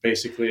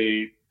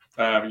basically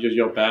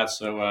you're bad.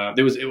 So what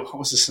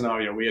was the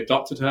scenario? We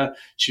adopted her.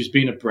 She was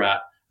being a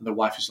brat, and the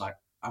wife was like,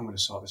 I'm going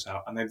to sort this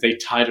out. And then they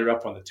tied her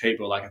up on the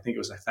table, like I think it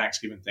was a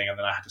Thanksgiving thing, and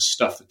then I had to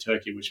stuff the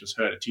turkey, which was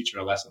her, to teach her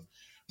a lesson. I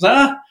was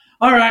like,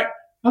 all right,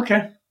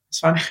 okay, that's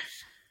fine.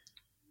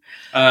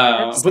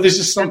 But there's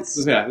just some,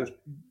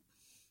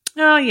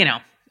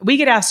 Oh, we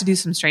get asked to do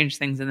some strange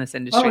things in this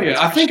industry. Oh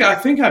yeah, I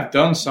think I've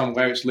done some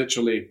where it's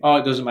literally,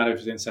 it doesn't matter if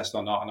it's incest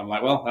or not, and I'm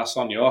like, well, that's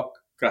on your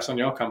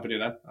company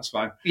then. That's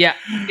fine. Yeah.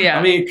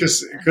 I mean,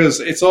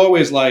 because it's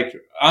always like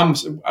I'm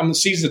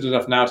seasoned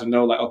enough now to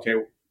know, like, okay,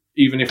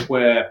 even if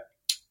we're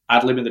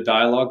ad-libbing the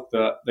dialogue,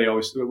 that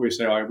we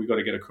say, all right, we got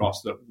to get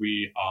across that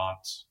we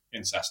aren't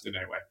incest in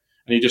any way,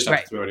 and you just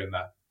have to throw it in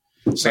there.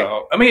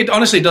 So I mean, it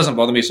honestly doesn't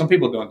bother me. Some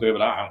people don't do it,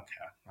 but I don't care.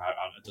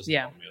 It doesn't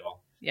bother me at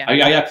all. Yeah,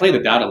 I play the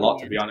dad a lot,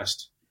 to be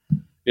honest.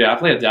 Yeah, I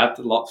play a dad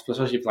a lot,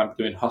 especially if I'm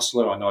doing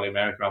Hustler or Naughty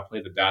America. I play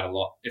the dad a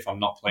lot if I'm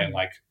not playing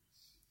like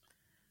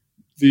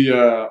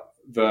the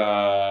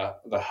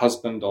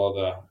husband or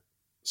the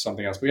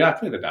something else. But yeah, I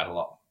play the dad a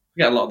lot.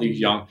 I get a lot of these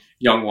young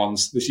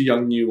ones, these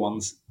young new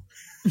ones.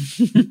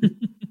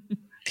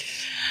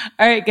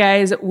 All right,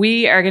 guys,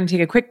 we are going to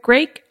take a quick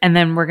break, and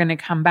then we're going to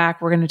come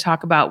back. We're going to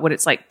talk about what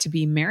it's like to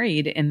be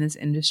married in this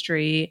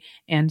industry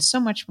and so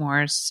much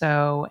more.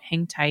 So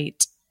hang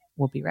tight.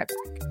 We'll be right back.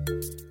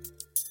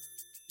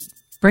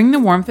 Bring the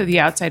warmth of the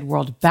outside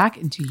world back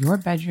into your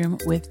bedroom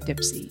with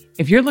Dipsea.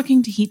 If you're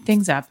looking to heat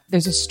things up,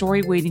 there's a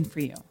story waiting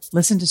for you.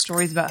 Listen to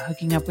stories about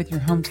hooking up with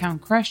your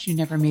hometown crush you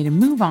never made a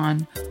move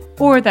on,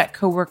 or that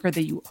coworker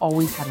that you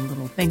always had a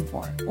little thing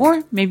for,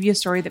 or maybe a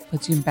story that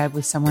puts you in bed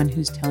with someone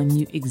who's telling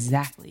you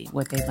exactly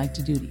what they'd like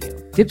to do to you.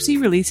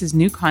 Dipsea releases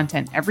new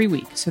content every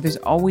week, so there's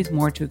always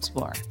more to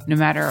explore, no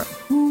matter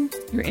who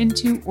you're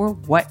into or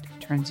what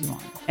turns you on.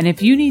 And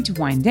if you need to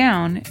wind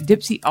down,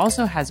 Dipsea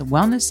also has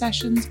wellness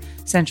sessions,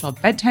 sensual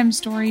bedtime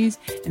stories,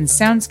 and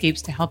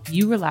soundscapes to help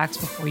you relax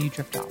before you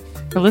drift off.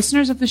 For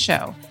listeners of the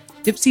show,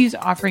 Dipsea is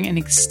offering an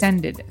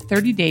extended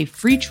 30-day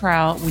free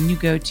trial when you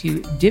go to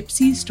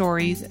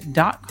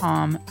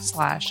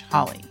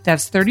dipseastories.com/Holly.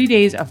 That's 30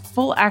 days of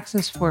full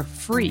access for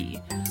free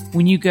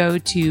when you go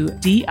to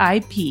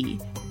DIPSEA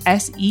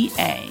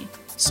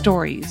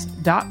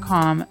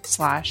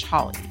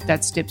stories.com/Holly.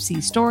 That's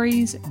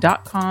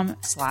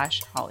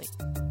dipseastories.com/Holly.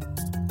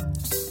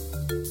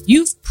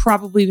 You've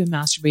probably been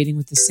masturbating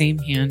with the same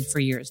hand for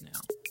years now.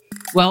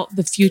 Well,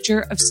 the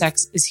future of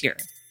sex is here.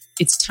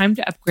 It's time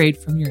to upgrade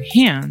from your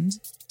hand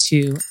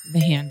to the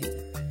Handy.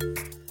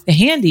 The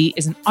Handy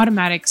is an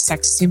automatic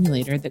sex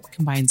simulator that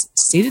combines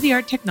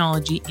state-of-the-art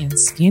technology and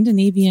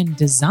Scandinavian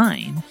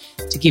design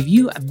to give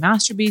you a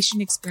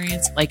masturbation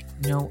experience like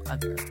no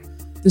other.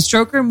 The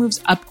stroker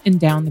moves up and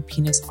down the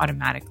penis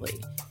automatically.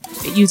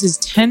 It uses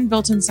 10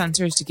 built-in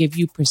sensors to give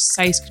you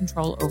precise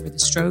control over the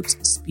strokes,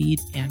 speed,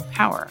 and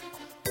power,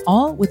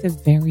 all with a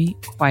very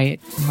quiet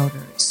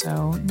motor,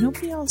 so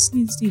nobody else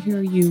needs to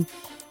hear you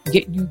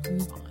getting your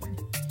groove on.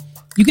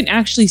 You can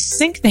actually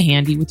sync the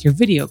Handy with your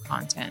video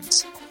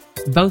content,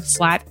 both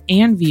flat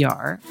and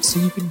VR, so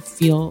you can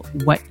feel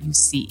what you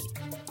see.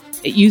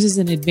 It uses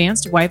an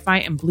advanced Wi-Fi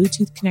and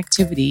Bluetooth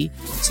connectivity,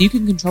 so you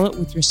can control it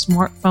with your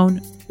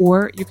smartphone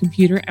or your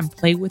computer and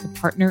play with a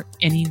partner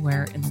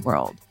anywhere in the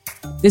world.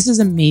 This is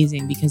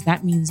amazing because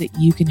that means that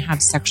you can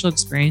have sexual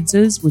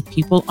experiences with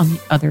people on the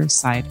other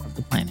side of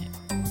the planet.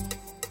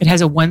 It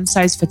has a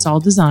one-size-fits-all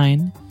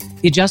design.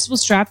 The adjustable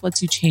strap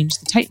lets you change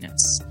the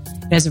tightness.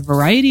 It has a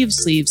variety of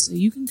sleeves, so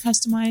you can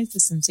customize the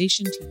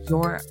sensation to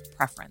your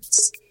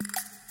preference.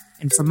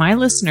 And for my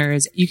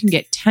listeners, you can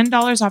get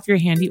 $10 off your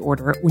Handy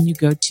order when you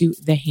go to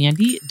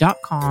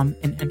thehandy.com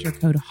and enter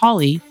code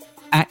HOLLY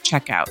at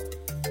checkout.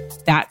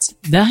 That's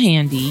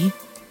thehandy,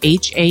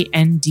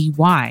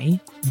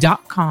 HANDY.com,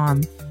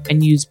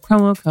 and use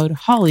promo code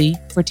HOLLY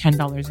for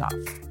 $10 off.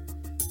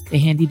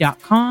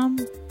 Thehandy.com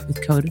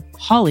with code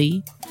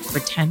HOLLY for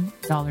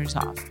 $10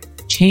 off.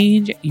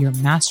 Change your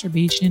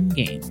masturbation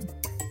game.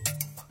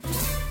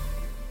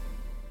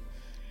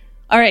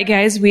 All right,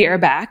 guys, we are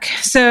back.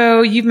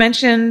 So you've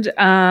mentioned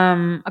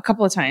a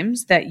couple of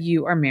times that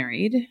you are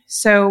married.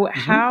 So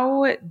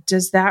how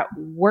does that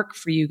work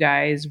for you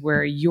guys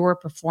where you're a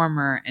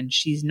performer and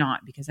she's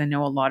not? Because I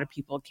know a lot of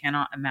people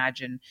cannot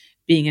imagine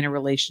being in a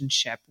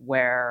relationship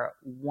where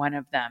one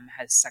of them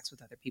has sex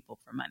with other people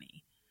for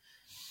money.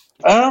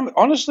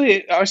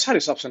 Honestly, it's had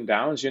its ups and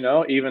downs,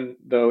 even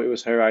though it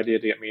was her idea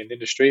to get me in the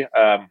industry.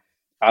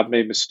 I've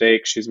made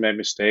mistakes. She's made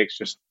mistakes,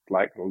 just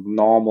like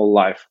normal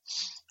life.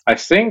 I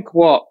think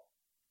what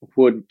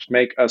would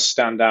make us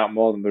stand out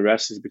more than the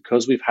rest is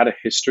because we've had a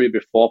history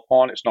before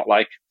porn. It's not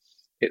like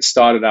it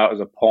started out as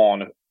a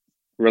porn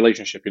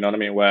relationship, you know what I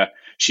mean? Where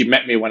she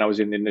met me when I was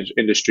in the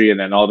industry, and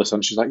then all of a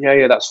sudden she's like,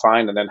 yeah, that's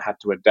fine, and then had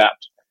to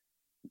adapt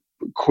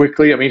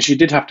quickly. I mean, she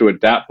did have to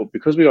adapt, but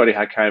because we already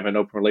had kind of an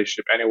open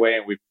relationship anyway,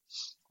 and we've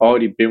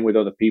already been with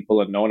other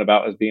people and known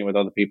about us being with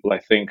other people, I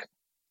think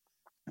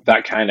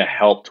that kind of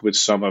helped with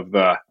some of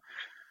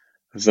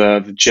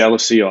the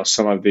jealousy or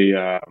some of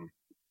the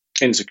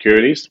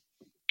insecurities.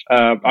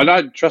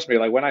 Trust me,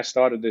 like when I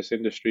started this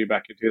industry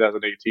back in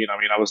 2018, I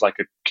mean, I was like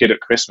a kid at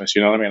Christmas,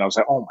 you know what I mean? I was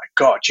like, oh my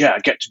God, yeah, I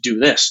get to do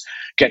this,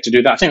 get to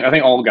do that. I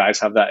think all guys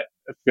have that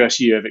first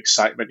year of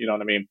excitement, you know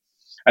what I mean?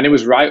 And it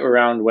was right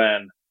around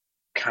when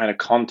kind of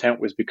content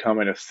was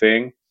becoming a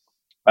thing.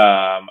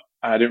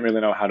 I didn't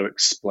really know how to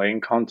explain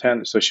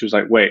content. So she was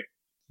like, wait,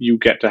 you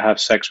get to have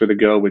sex with a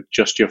girl with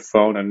just your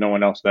phone and no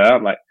one else there?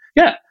 I'm like,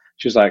 yeah.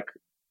 She's like,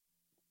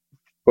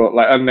 but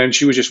like, and then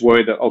she was just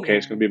worried that, okay,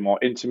 it's going to be more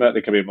intimate.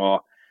 There can be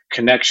more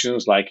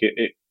connections. Like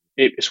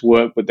it's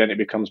work, but then it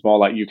becomes more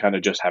like you kind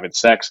of just having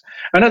sex.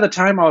 And at the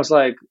time I was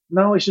like,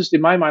 no, it's just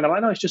in my mind. I'm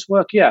like, no, it's just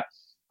work. Yeah.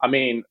 I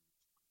mean,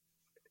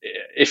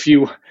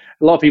 a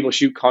lot of people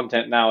shoot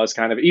content now as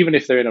kind of, even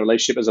if they're in a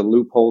relationship, as a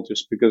loophole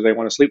just because they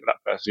want to sleep with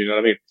that person, you know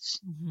what I mean?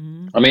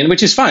 Mm-hmm. I mean,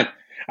 which is fine.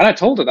 And I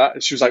told her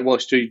that. She was like, well,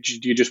 do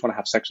you just want to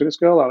have sex with this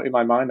girl? In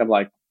my mind, I'm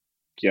like,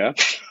 yeah.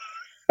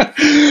 But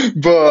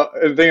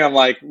the thing, I'm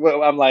like,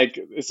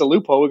 it's a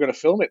loophole. We're going to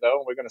film it though,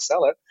 and we're going to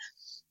sell it.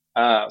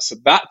 So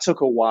that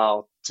took a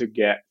while to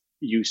get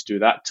used to.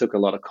 That took a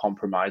lot of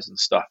compromise and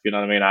stuff. You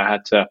know what I mean? I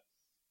had to,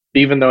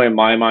 even though in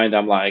my mind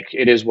I'm like,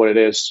 it is what it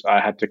is, I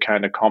had to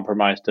kind of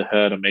compromise to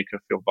her to make her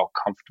feel more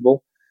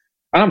comfortable.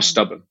 And I'm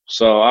stubborn.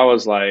 So I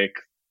was like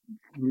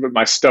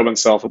my stubborn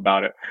self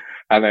about it.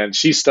 And then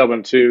she's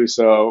stubborn too.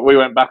 So we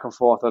went back and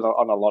forth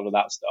on a lot of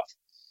that stuff.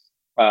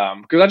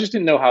 Because I just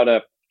didn't know how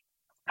to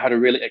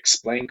really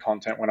explain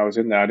content when I was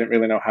in there. I didn't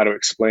really know how to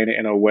explain it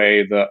in a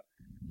way that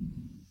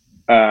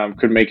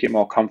could make it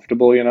more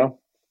comfortable, you know?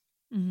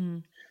 Mm-hmm.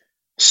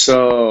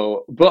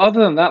 So, but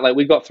other than that, like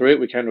we got through it,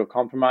 we came to a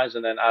compromise.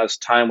 And then as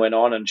time went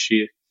on and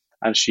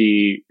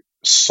she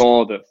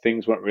saw that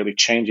things weren't really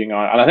changing, and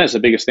I think that's the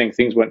biggest thing,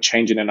 things weren't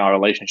changing in our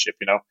relationship,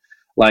 you know,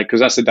 like,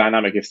 cause that's the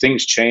dynamic. If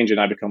things change and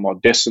I become more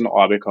distant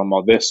or I become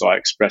more this, or I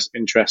express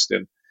interest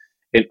in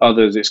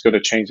others, it's going to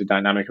change the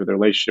dynamic of the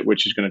relationship,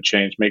 which is going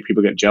to make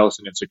people get jealous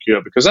and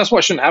insecure, because that's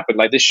what shouldn't happen.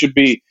 Like this should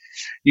be,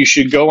 you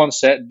should go on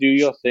set, do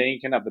your thing.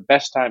 You can have the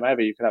best time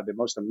ever. You can have the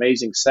most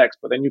amazing sex,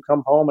 but then you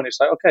come home and it's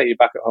like, okay, you're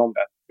back at home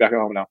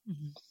now.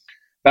 Mm-hmm.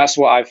 That's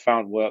what I've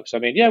found works. I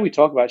mean, yeah, we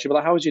talk about it. She'll be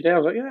like, how was your day? I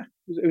was like, yeah,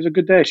 it was a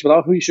good day. She'll be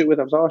like, oh, who you shoot with?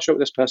 I was like, oh, I shoot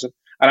with this person.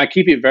 And I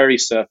keep it very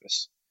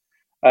surface.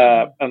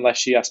 Unless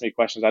she asks me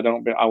questions, I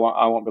won't be like,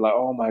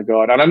 oh my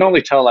God. And I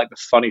normally tell like the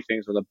funny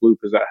things or the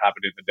bloopers that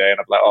happened in the day. And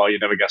I'm like, oh, you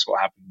never guess what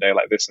happened today,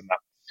 like this and that.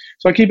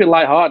 So I keep it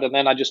lighthearted. And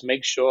then I just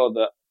make sure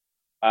that,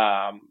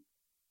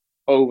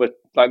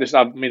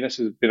 this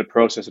has been a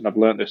process, and I've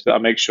learned this, that I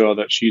make sure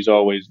that she's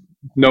always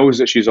knows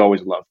that she's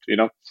always loved, you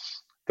know,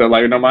 that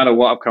like, no matter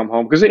what, I've come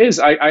home, because it is,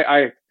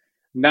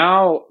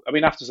 now, I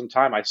mean, after some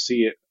time, I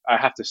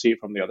have to see it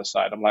from the other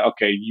side. I'm like,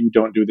 okay, you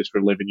don't do this for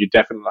a living. You're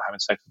definitely not having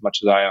sex as much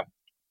as I am.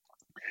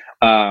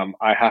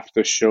 I have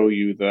to show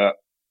you that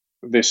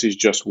this is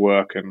just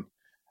work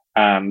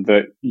and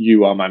that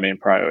you are my main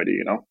priority,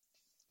 you know?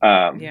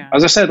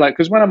 As I said, like,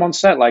 cause when I'm on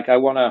set, like I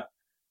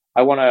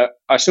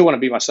still want to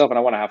be myself and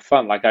I want to have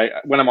fun. Like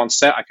when I'm on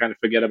set, I kind of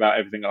forget about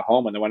everything at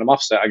home. And then when I'm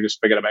off set, I just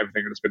forget about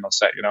everything that's been on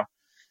set, you know?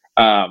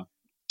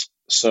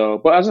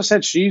 But as I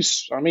said,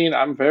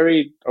 I'm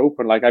very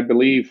open. Like I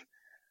believe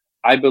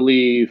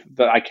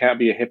that I can't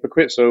be a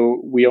hypocrite.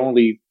 So we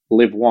only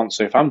live once.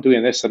 So if I'm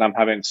doing this and I'm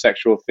having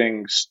sexual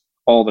things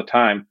all the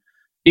time,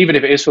 even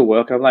if it is for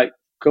work, I'm like,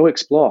 go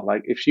explore.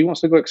 Like if she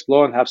wants to go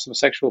explore and have some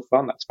sexual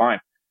fun, that's fine.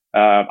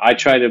 I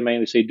try to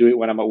mainly say do it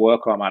when I'm at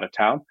work or I'm out of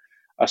town,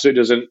 so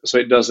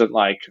it doesn't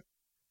like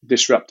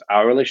disrupt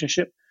our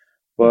relationship.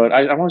 But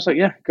I'm always like,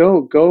 yeah,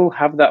 go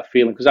have that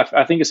feeling, because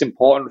I think it's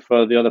important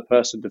for the other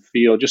person to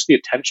feel just the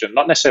attention,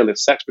 not necessarily the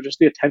sex, but just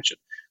the attention.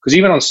 Because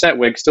even on set,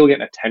 we're still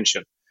getting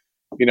attention.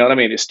 You know what I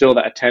mean? It's still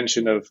that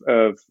attention of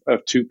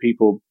two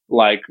people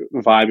like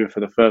vibing for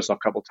the first or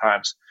couple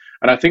times.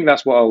 And I think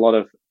that's what a lot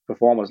of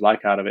performers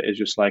like out of it, is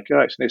just like, oh,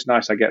 it's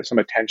nice. I get some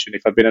attention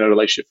if I've been in a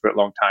relationship for a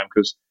long time,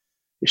 because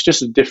it's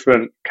just a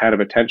different kind of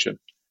attention,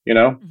 you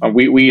know? Mm-hmm. And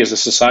we as a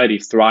society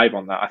thrive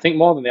on that. I think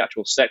more than the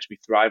actual sex, we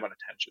thrive on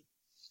attention.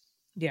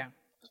 Yeah.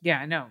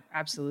 Yeah, no,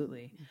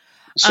 absolutely.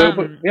 So,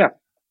 but, yeah.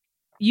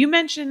 You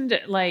mentioned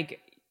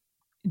like,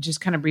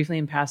 just kind of briefly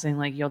in passing,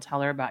 like you'll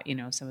tell her about, you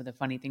know, some of the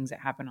funny things that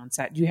happen on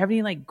set. Do you have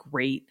any like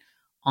great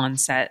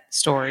on-set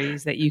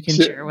stories that you can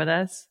share with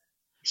us?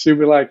 She'll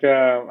be like,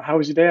 how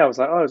was your day? I was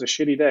like, oh, it was a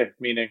shitty day,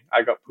 meaning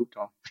I got pooped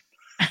on.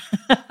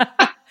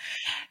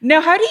 Now,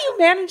 how do you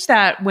manage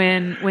that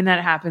when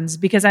that happens?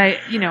 Because I've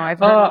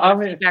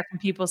heard feedback from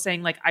people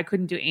saying like, I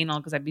couldn't do anal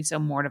because I'd be so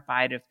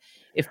mortified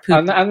if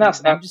poop. And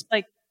I'm just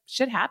like,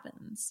 shit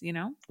happens, you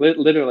know?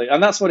 Literally.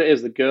 And that's what it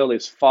is. The girl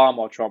is far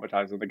more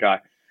traumatized than the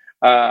guy.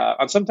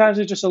 And sometimes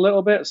it's just a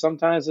little bit.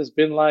 Sometimes it's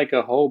been like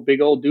a whole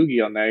big old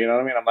doogie on there. You know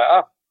what I mean? I'm like,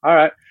 oh, all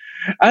right.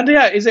 And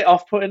yeah, is it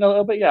off-putting a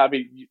little bit? Yeah, I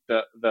mean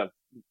the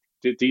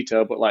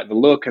detail, but like the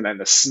look and then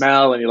the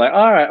smell, and you're like,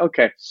 all right,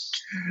 okay.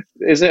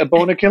 Is it a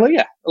boner killer?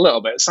 Yeah, a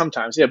little bit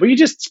sometimes. Yeah, but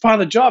it's part of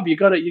the job. You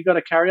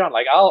gotta carry on.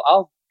 Like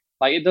I'll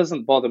like, it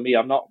doesn't bother me.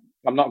 I'm not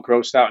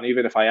grossed out, and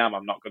even if I am,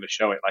 I'm not going to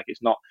show it. Like,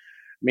 it's not.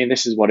 I mean,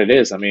 this is what it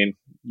is. I mean,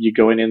 you're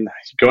going in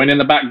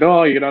the back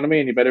door. You know what I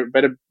mean? You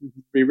better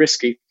be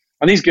risky.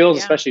 And these girls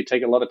especially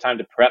take a lot of time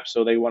to prep,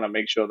 so they want to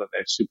make sure that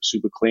they're super,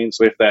 super clean.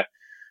 So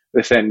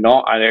if they're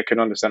not, I can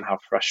understand how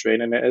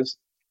frustrating it is.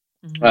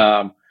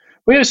 Mm-hmm.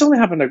 But yeah, it's only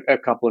happened a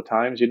couple of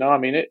times, you know. I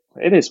mean, it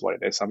is what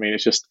it is. I mean,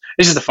 it's just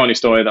a funny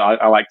story that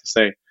I like to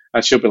say,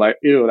 and she'll be like,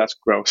 "Ew, that's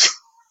gross."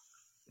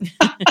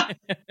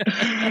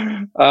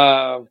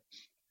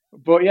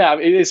 But yeah,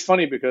 it is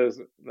funny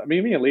because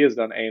me and Leah's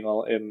done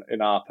anal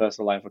in our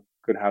personal life a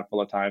good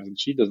handful of times, and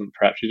she doesn't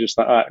prep. She just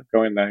like, all right,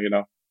 go in there, you know.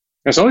 And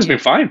it's always been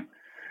fine.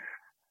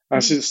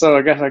 So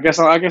I guess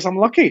I'm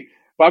lucky.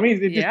 But I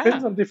mean, it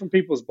depends on different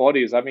people's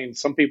bodies. I mean,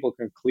 some people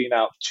can clean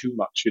out too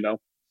much, you know.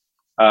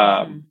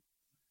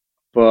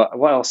 But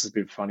what else has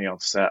been funny on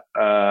set?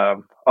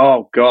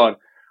 Oh God,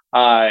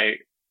 I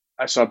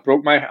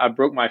broke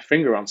my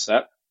finger on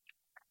set.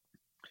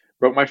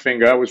 Broke my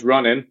finger. I was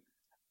running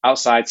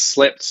outside,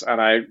 slipped, and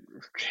I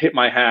hit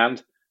my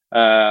hand.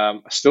 I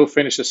still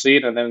finished the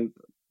scene, and then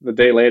the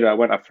day later,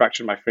 I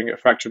fractured my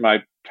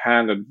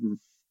hand and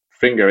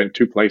finger in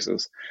two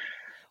places.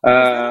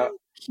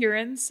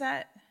 Kieran's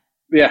set?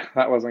 Yeah,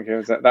 that wasn't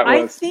Kieran's set.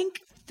 I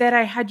think that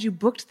I had you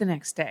booked the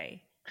next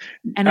day,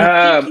 and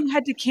I think you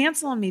had to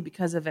cancel on me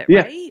because of it,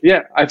 right?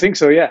 Yeah, I think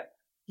so. Yeah.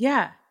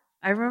 Yeah,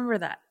 I remember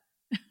that.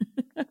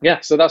 Yeah,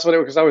 so that's what it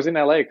was, because I was in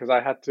LA because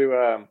I had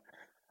to.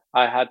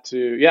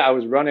 I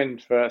was running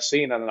for a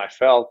scene and then I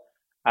fell,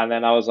 and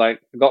then I was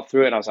like, I got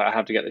through it and I was like, I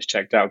have to get this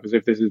checked out, because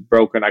if this is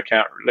broken,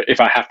 if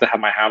I have to have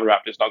my hand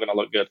wrapped, it's not going to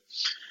look good.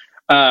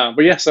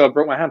 But yeah, so I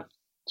broke my hand.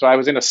 So I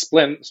was in a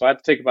splint. So I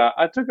had to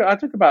I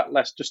took about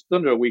just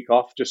under a week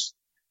off just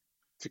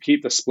to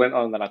keep the splint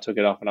on. And then I took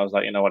it off and I was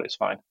like, you know what, it's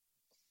fine.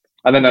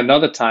 And then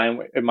another time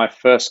in my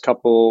first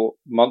couple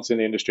months in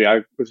the industry,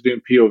 I was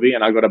doing POV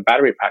and I got a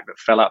battery pack that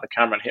fell out the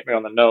camera and hit me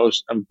on the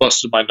nose and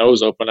busted my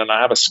nose open, and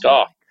I have a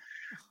scar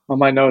on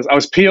my nose. I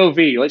was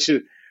POV. Who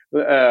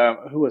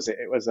was it?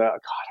 It was God, I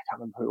can't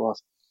remember who it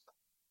was.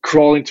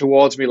 Crawling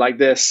towards me like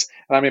this,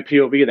 and I'm in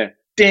POV. Then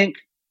dink,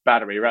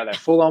 battery right there,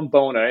 full on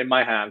boner in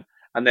my hand,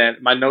 and then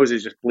my nose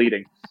is just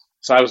bleeding.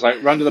 So I was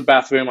like, run to the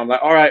bathroom. I'm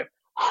like, all right.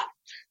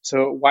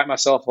 So wipe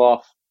myself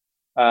off.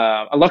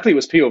 And luckily it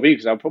was POV,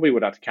 because I probably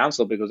would have to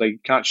cancel because they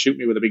can't shoot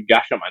me with a big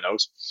gash on my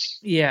nose.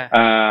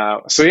 Yeah.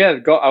 So yeah,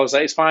 I was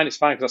like, it's fine,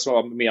 because that's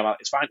what I'm like,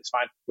 it's fine,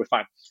 we're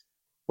fine.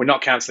 We're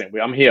not canceling.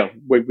 I'm here.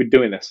 We're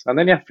doing this. And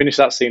then finished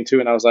that scene too,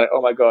 and I was like,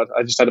 oh my God,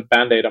 I just had a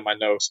Band-Aid on my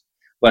nose.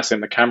 Bless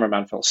him. The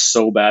cameraman felt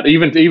so bad.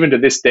 Even to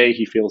this day,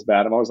 he feels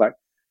bad. And I was like,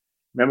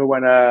 remember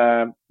when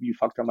you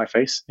fucked on my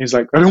face? He's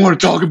like, I don't want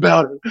to talk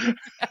about it.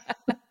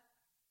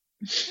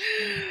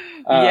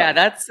 Yeah,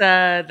 that's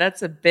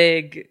a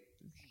big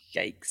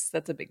yikes.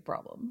 That's a big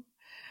problem.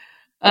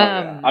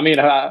 I mean,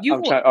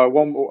 I'm trying.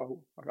 One more.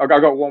 I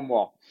got one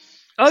more.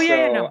 Oh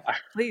yeah, so, no,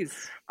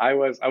 please. I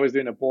was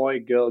doing a boy,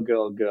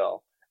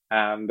 girl,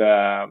 and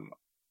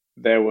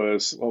there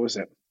was, what was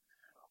it?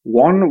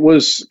 One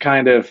was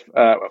kind of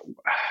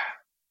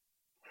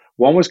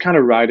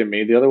riding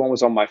me. The other one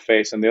was on my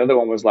face, and the other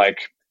one was like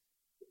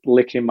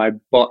licking my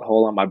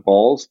butthole and my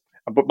balls.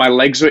 But my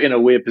legs were in a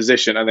weird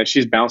position, and then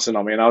she's bouncing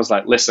on me, and I was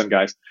like, listen,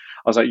 guys.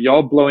 I was like,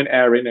 you're blowing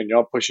air in and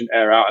you're pushing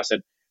air out. I said,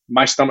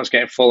 my stomach's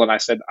getting full, and I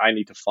said, I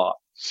need to fart.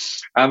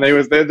 And they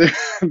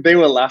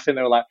were laughing.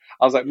 They were like,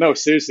 I was like, no,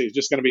 seriously, it's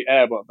just going to be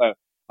air. But no. I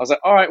was like,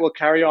 all right, we'll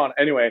carry on.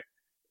 Anyway,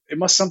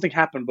 something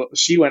happened, but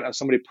she went and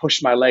somebody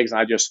pushed my legs, and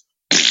I just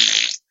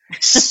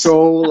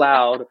so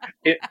loud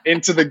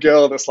into the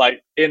girl that's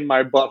like in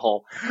my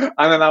butthole.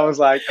 And then I was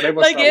like, and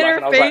everyone like in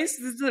her face,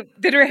 like,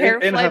 did her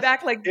hair fly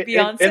back like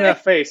Beyonce? In her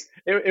face.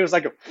 It was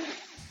like a...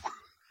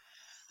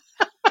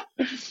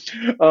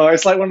 Oh,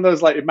 it's like one of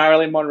those, like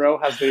Marilyn Monroe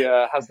has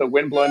the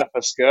wind blowing up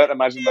her skirt.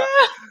 Imagine that.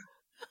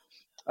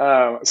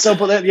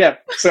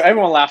 So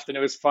everyone laughed and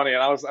it was funny,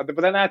 and but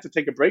then I had to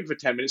take a break for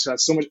 10 minutes. So I had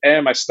so much air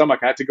in my stomach,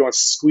 I had to go and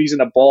squeeze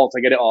in a ball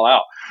to get it all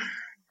out.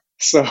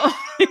 So,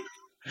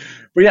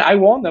 but yeah, I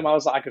warned them. I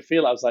was like, I could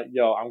feel it. I was like,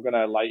 yo, I'm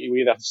gonna you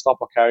either have to stop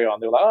or carry on.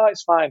 They were like, oh,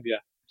 it's fine, yeah,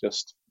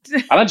 just.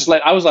 And I was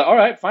like, all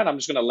right, fine. I'm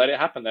just gonna let it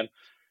happen then.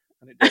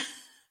 And it did.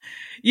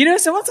 You know,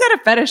 someone's got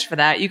a fetish for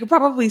that. You could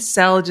probably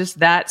sell just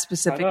that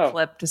specific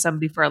clip to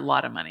somebody for a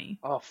lot of money.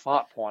 Oh,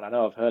 fart porn. I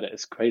know, I've heard it.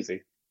 It's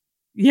crazy.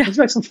 Yeah. Let's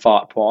make some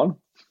fart porn.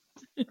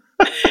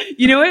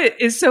 You know what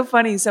is so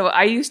funny? So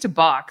I used to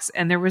box,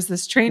 and there was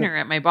this trainer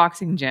at my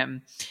boxing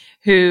gym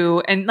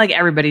who, and like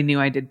everybody knew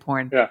I did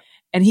porn. Yeah.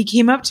 And he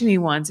came up to me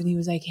once and he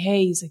was like,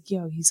 hey, he's like,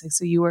 yo, he's like,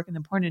 so you work in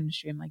the porn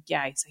industry? I'm like,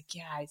 yeah. He's like,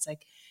 yeah. He's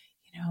like,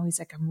 you know, he's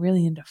like, I'm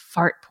really into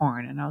fart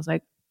porn. And I was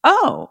like,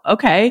 oh,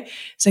 okay.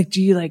 It's like,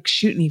 do you like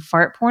shoot any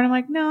fart porn? I'm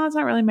like, no, it's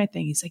not really my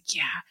thing. He's like,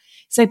 yeah.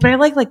 He's like, but I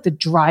like the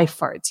dry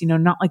farts,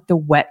 not like the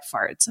wet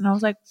farts. And I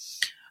was like,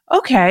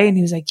 okay. And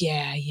he was like,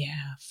 yeah,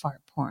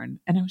 fart porn.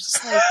 And I was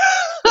just like,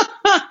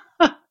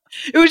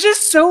 it was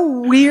just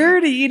so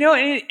weird,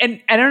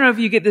 and I don't know if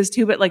you get this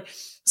too, but like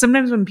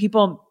sometimes when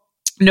people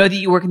know that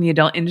you work in the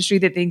adult industry,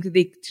 they think that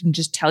they can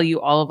just tell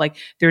you all of like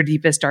their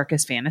deepest,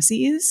 darkest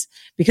fantasies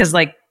because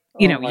like,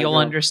 you'll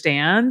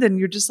understand. And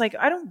you're just like,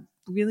 I don't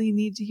really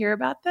need to hear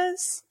about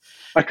this.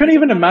 I couldn't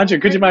even imagine.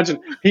 Could you imagine?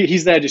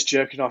 He's there just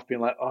jerking off, being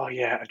like, "Oh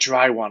yeah, a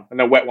dry one," and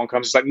the wet one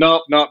comes. It's like,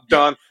 "No,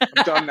 done.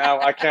 I'm done now.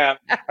 I can't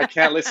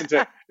listen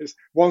to it."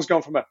 One's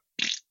gone from a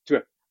to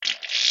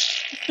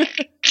a,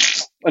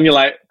 and you're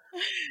like,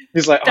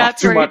 he's like,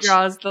 that's too where much. He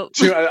draws the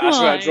that's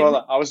where I draw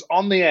that. I was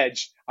on the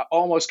edge. I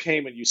almost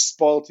came, and you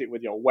spoilt it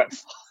with your wet.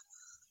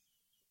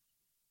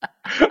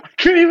 I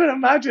couldn't even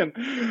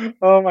imagine.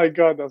 Oh my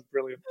god, that's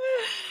brilliant.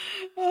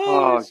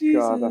 Oh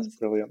god, that's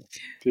brilliant.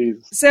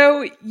 Jesus.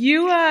 So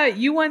you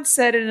once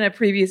said in a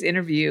previous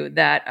interview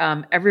that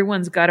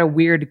everyone's got a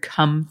weird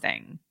cum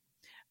thing.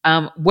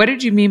 What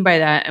did you mean by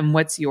that, and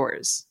what's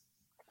yours?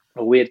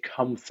 A weird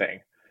cum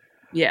thing.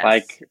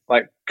 Yes.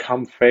 Like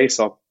cum face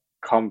or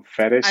cum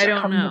fetish. I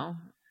don't know.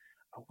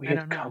 A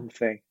weird cum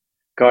thing.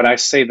 God, I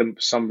say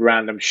some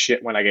random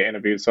shit when I get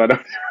interviewed, so I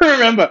don't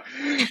remember.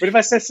 But if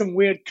I said some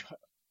weird,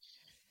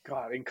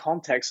 God, in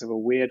context of a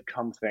weird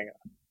cum thing.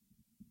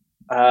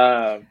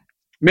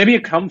 Maybe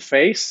a cum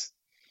face,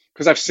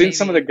 because I've seen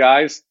some of the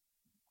guys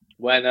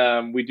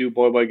when we do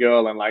boy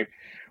girl and like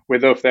we're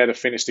both there to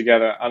finish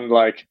together, and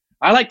like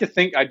I like to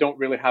think I don't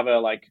really have a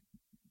like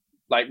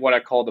what I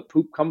call the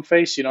poop cum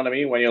face, you know what I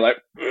mean, when you're like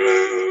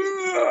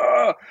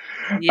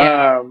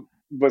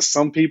but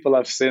some people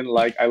I've seen,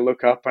 like I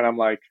look up and I'm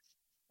like,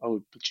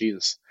 oh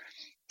Jesus,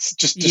 it's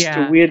just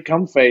a weird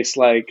cum face,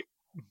 like.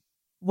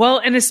 Well,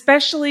 and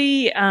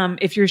especially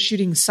if you're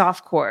shooting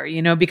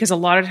softcore, because a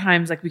lot of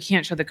times, like, we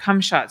can't show the cum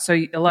shot. So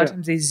a lot of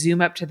times they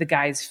zoom up to the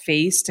guy's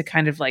face to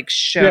kind of like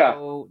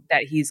show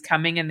that he's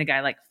coming, and the guy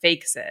like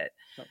fakes it.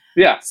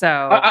 Yeah. So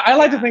I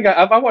like to think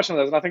I watched some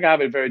of those, and I think I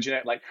have it very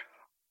generic, like,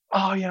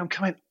 oh yeah, I'm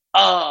coming.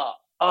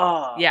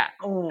 Yeah.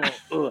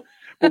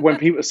 But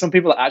when some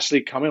people are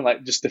actually coming,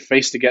 like just the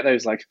face to get there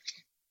is like.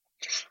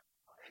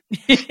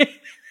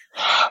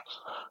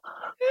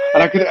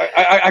 And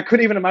I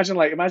couldn't even imagine,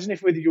 like, imagine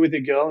if you're with a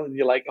girl and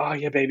you're like, oh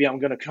yeah, baby, I'm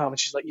gonna come, and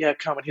she's like, yeah,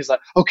 come, and he's like,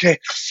 okay.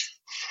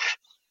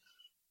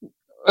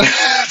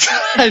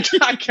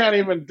 I can't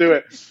even do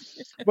it.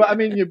 But I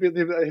mean, you'd be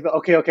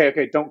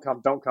okay, don't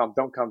come.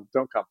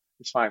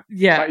 It's fine.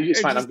 Yeah,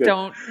 it's fine. I'm good.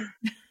 Don't.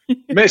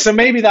 So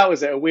maybe that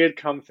was it, a weird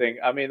cum thing.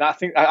 I mean,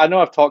 I know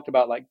I've talked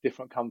about like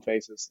different cum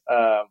faces.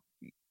 So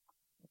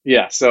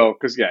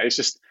because it's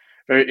just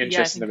very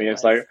interesting to me.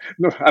 It's like,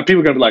 and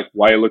people are gonna be like,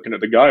 why are you looking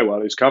at the guy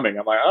while he's coming?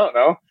 I'm like, I don't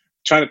know,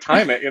 trying to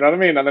time it, you know what I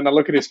mean? And then I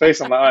look at his face,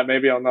 I'm like, all right,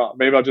 maybe I'll not.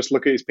 Maybe I'll just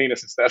look at his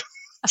penis instead.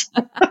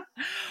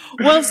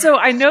 Well, so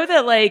I know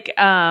that like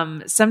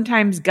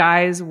sometimes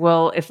guys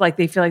will, if like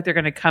they feel like they're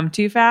gonna come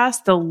too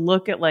fast, they'll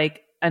look at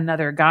like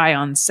another guy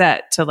on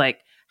set to like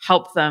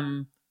help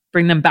them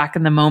bring them back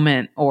in the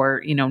moment,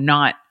 or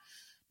not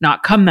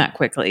come that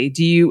quickly.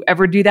 Do you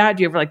ever do that?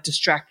 Do you ever like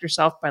distract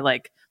yourself by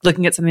like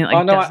looking at something that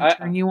like doesn't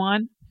turn you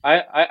on?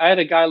 I had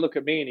a guy look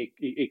at me and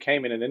he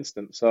came in an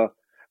instant. So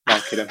no,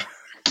 I'm kidding.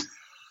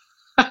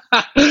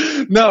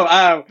 No,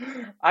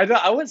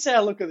 I wouldn't say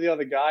I look at the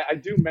other guy. I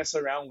do mess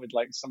around with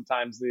like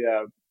sometimes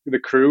the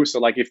crew. So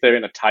like if they're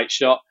in a tight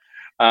shot,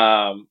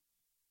 I'll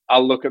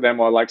look at them,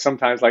 or like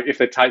sometimes like if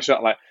they're tight shot,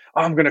 I'm like,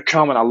 oh, I'm gonna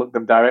come, and I'll look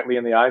them directly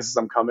in the eyes as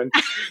I'm coming.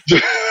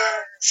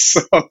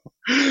 So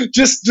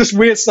just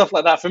weird stuff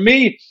like that for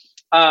me.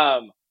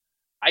 I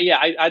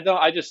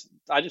just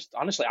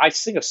honestly, I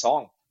sing a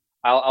song.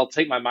 I'll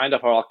take my mind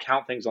off, or I'll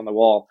count things on the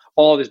wall.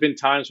 Or there's been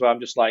times where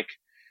I'm just like,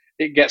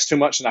 it gets too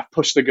much and I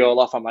push the girl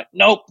off. I'm like,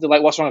 nope. They're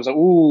like, what's wrong? I was like,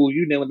 ooh,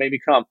 you nearly made me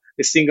come.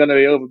 This scene gonna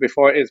be over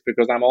before it is,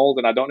 because I'm old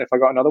and I don't know if I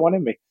got another one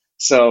in me.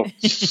 So,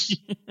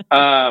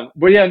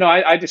 but yeah, no,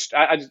 I just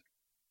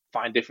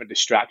find different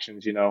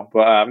distractions,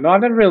 But no, I've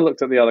never really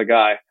looked at the other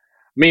guy.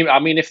 I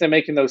mean, if they're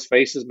making those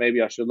faces,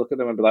 maybe I should look at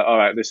them and be like, all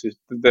right, this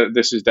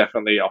is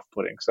definitely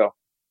off-putting. So.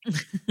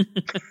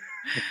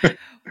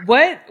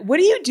 What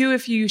do you do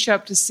if you show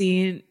up to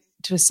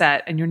a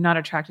set and you're not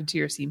attracted to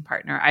your scene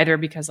partner, either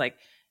because like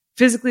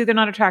physically they're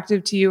not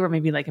attractive to you, or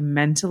maybe like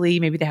mentally,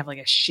 maybe they have like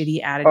a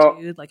shitty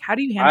attitude? Like, how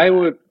do you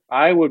handle that?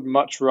 I would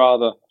much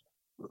rather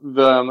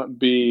them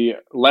be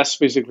less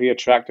physically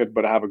attracted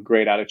but have a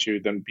great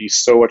attitude than be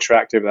so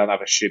attractive and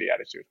have a shitty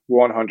attitude.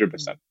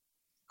 100%.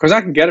 Because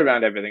I can get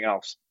around everything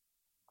else.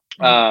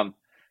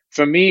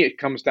 For me, it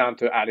comes down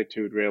to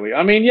attitude, really.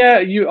 I mean, yeah,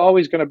 you're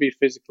always going to be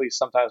physically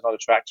sometimes not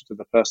attracted to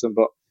the person,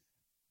 but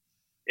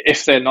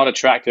if they're not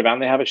attractive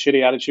and they have a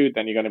shitty attitude,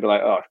 then you're going to be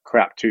like, oh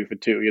crap, 2 for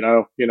 2, you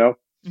know.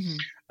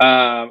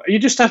 You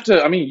just have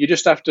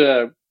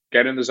to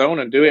get in the zone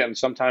and do it. And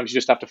sometimes you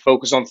just have to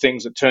focus on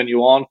things that turn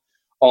you on,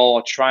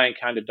 or try and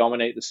kind of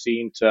dominate the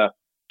scene to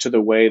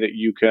the way that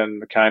you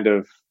can kind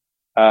of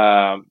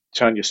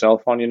turn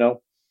yourself on.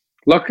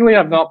 Luckily,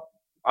 I've not.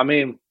 I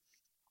mean,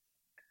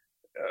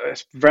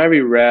 it's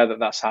very rare that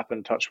that's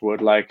happened, touch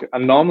wood. Like,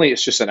 and normally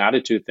it's just an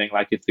attitude thing.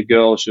 Like if the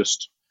girl's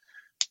just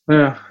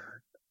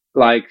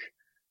like,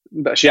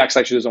 she acts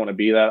like she doesn't want to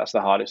be there, that's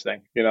the hardest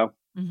thing, you know?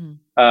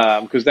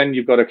 Because then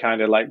you've got to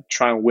kind of like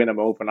try and win them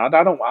over. And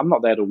I'm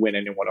not there to win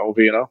anyone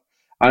over, you know?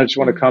 I just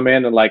want to come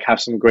in and like have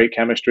some great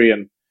chemistry.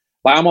 And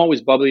like, I'm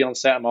always bubbly on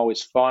set. I'm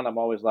always fun. I'm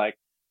always like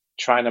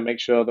trying to make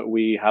sure that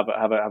we have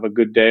a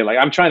good day. Like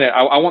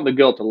I want the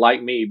girl to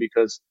like me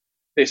because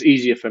it's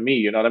easier for me,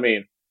 you know what I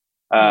mean?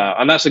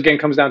 And that's again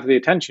comes down to the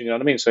attention, you know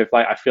what I mean? So if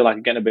like I feel like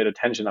I'm getting a bit of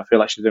attention, I feel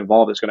like she's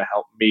involved, it's going to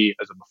help me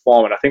as a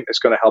performer. And I think it's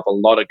going to help a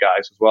lot of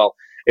guys as well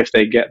if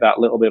they get that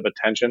little bit of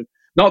attention.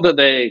 Not that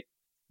they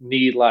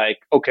need like,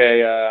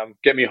 okay,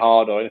 get me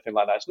hard or anything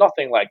like that. It's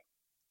nothing like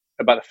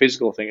about the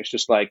physical thing. It's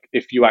just like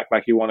if you act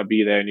like you want to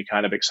be there and you're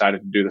kind of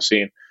excited to do the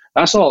scene.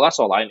 That's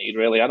all I need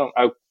really.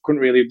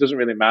 It doesn't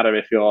really matter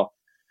if you're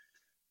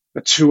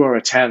a 2 or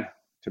a 10,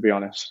 to be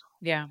honest.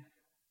 Yeah.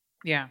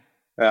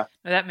 No,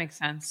 that makes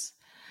sense.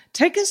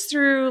 Take us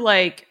through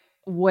like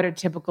what a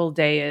typical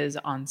day is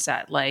on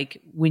set.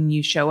 Like when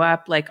you show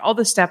up, like all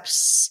the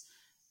steps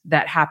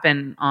that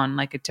happen on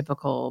like a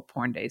typical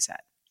porn day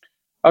set.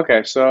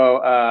 Okay.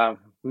 So,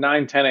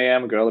 9, 10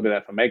 a.m. girl will be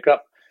there for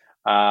makeup.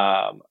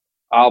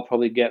 I'll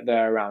probably get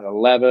there around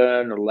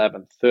 11,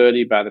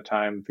 11:30 by the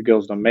time the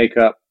girls done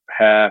makeup,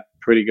 hair,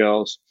 pretty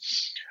girls.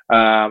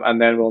 And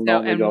then we'll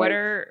normally go. What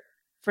are,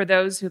 for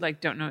those who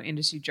like don't know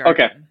industry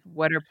jargon,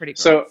 what are pretty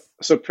girls?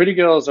 So pretty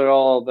girls are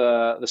all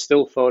the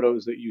still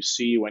photos that you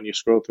see when you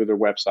scroll through their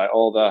website,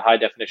 all the high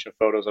definition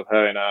photos of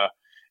her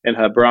in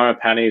her bra and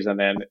panties, and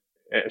then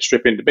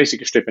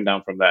basically stripping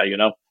down from there, you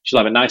know. She'll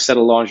have a nice set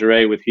of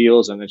lingerie with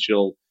heels, and then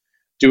she'll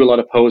do a lot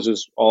of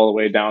poses all the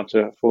way down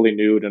to fully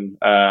nude, and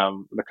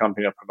the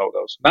company will promote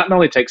those. That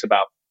normally takes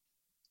about,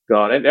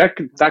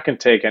 that can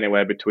take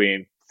anywhere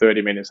between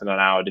 30 minutes and an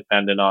hour,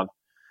 depending on,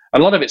 a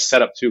lot of it's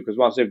set up too, because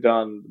once they've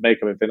done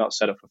makeup, if they're not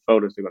set up for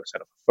photos, they've got to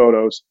set up for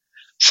photos.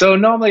 So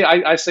normally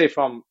I say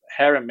from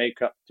hair and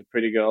makeup to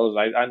pretty girls,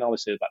 I normally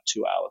say about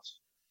 2 hours,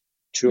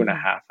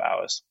 2.5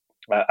 hours.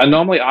 And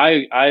normally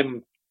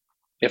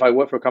if I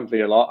work for a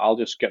company a lot, I'll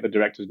just get the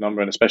director's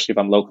number, and especially if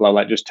I'm local, I'll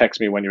like, just text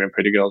me when you're in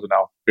Pretty Girls and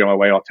I'll be on my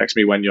way, or text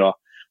me when you're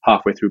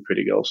halfway through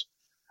Pretty Girls.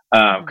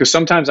 Because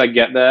sometimes I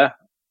get there,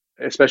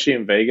 especially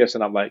in Vegas,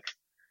 and I'm like,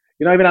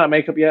 you're not even out of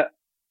makeup yet?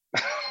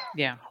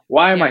 Yeah.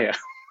 Why am I here?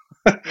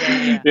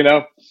 You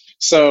know?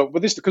 So,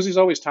 but because there's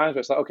always times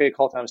where it's like, okay,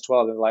 call time's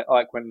 12, and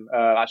like, when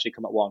actually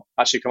come at 1,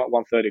 actually come at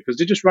 1:30, because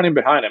they're just running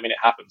behind. I mean, it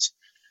happens.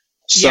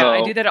 So, yeah,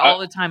 I do that all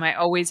the time. I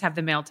always have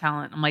the male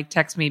talent. I'm like,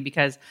 text me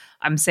because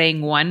I'm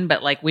saying 1,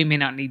 but like we may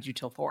not need you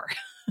till 4.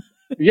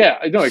 Yeah,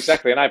 I know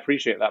exactly, and I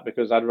appreciate that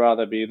because I'd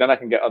rather be. Then I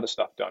can get other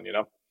stuff done, you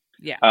know.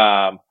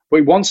 Yeah.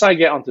 But once I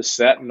get onto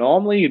set,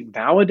 normally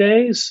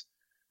nowadays,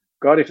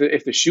 God,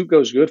 if the shoot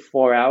goes good,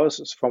 4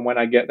 hours from when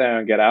I get there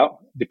and get out,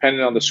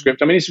 depending on the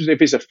script. I mean,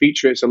 if it's a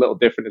feature, it's a little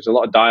different. There's a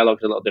lot of dialogue,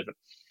 it's a little different.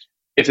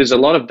 If there's a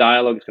lot of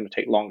dialogue, it's going to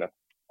take longer.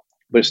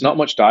 But it's not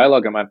much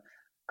dialogue, man.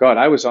 God,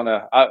 I was on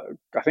I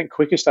think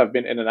quickest I've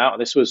been in and out.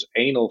 This was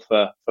anal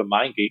for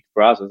MindGeek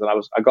Brazzers, and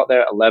I got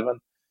there at 11.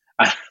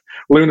 And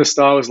Luna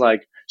Star was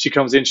like, she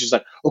comes in, she's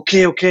like,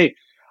 okay,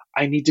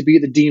 I need to be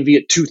at the DMV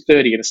at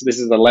 2:30, and this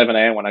is 11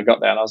 a.m. when I got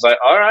there, and I was like,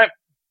 all right.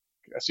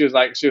 She was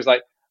like,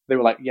 they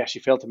were like, yeah, she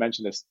failed to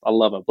mention this. I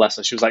love her, bless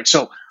her. She was like,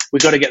 so we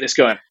got to get this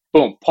going.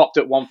 Boom, popped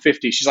at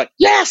 1:50. She's like,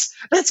 yes,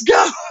 let's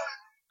go.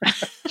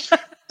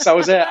 So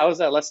I was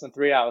there less than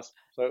 3 hours,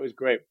 so it was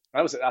great. I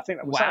think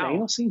that was that an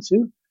anal scene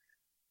too.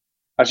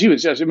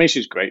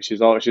 She's great.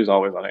 She's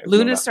always on it.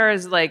 Luna Star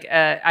is like,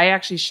 I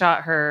actually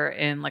shot her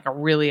in like a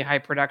really high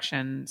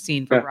production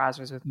scene for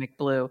Brazzers with Mick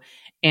Blue,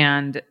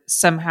 and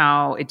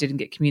somehow it didn't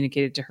get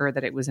communicated to her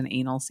that it was an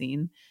anal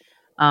scene.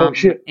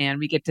 And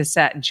we get to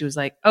set, and she was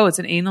like, "Oh, it's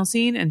an anal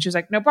scene," and she was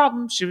like, "No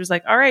problem." She was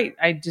like, "All right,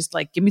 I just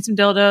like give me some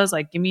dildos,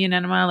 like give me an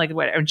enema, like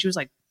whatever." And she was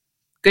like,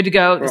 "Good to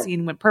go." The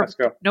scene went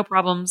perfect, no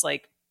problems,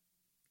 like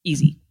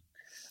easy.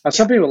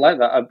 Some people like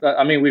that.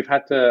 I mean, we've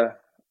had to.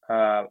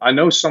 I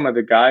know some of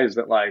the guys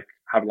that like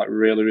have like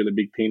really, really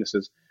big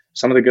penises.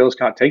 Some of the girls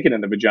can't take it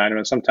in the vagina,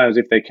 and sometimes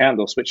if they can,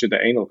 they'll switch it to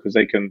anal because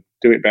they can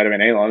do it better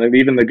in anal. And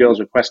even the girls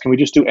request, "Can we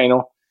just do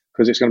anal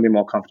because it's going to be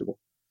more comfortable?"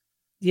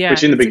 Yeah,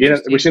 which in the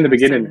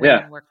beginning,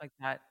 yeah, work like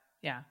that,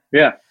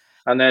 yeah.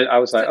 And then I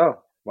was like,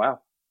 oh wow.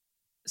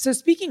 So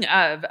speaking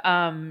of,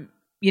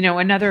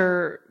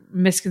 another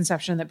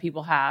misconception that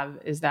people have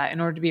is that in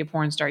order to be a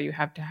porn star, you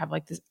have to have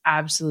like this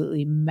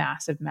absolutely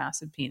massive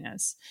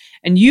penis.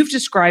 And you've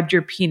described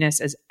your penis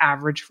as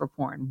average for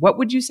porn. What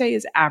would you say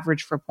is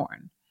average for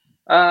porn?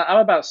 I'm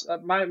about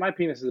my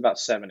penis is about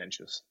 7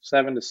 inches,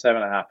 7 to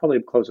 7.5,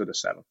 probably closer to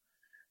 7.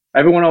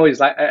 Everyone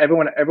always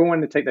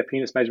everyone to take their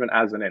penis measurement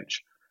as an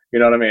inch. You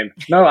know what I mean?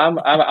 No,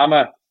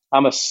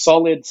 I'm a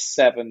solid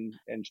 7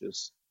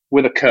 inches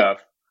with a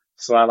curve.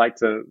 So I like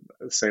to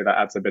say that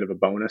adds a bit of a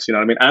bonus. You know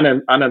what I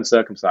mean? And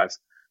uncircumcised.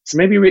 So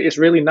maybe it's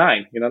really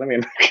 9. You know what I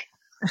mean?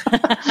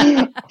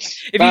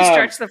 If you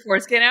stretch the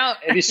foreskin out.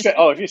 if you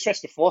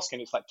stretch the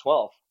foreskin, it's like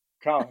 12.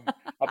 Come on.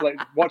 I'm like,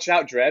 watch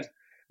out, Dredd.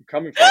 I'm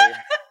coming for you.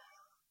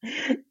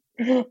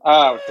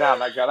 Oh damn,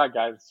 that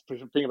guy's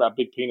thinking about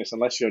big penis.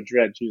 Unless you're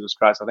Dredd, Jesus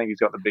Christ, I think he's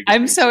got the biggest.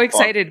 I'm penis so of all.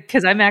 excited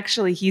because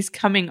he's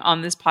coming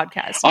on this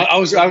podcast. I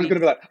was going to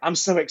be like, I'm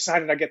so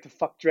excited I get to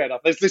fuck Dredd.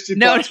 Let's listen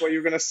to that's what you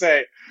were going to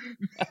say.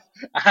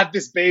 I have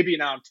this baby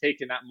now. I'm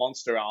taking that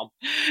monster arm.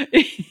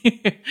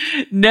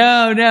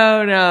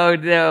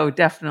 No,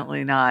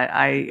 definitely not.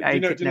 I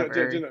could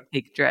never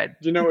take Dredd.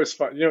 Do you know what's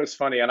funny? It's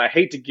funny, and I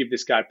hate to give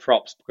this guy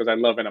props because I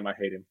love him and I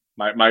hate him.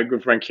 My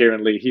good friend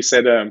Kieran Lee, he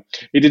said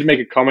he did make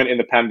a comment in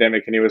the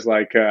pandemic, and he was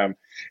like,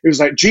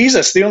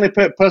 Jesus, the only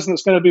person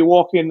that's going to be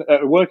working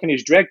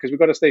is Dredd because we've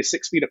got to stay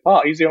 6 feet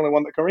apart. He's the only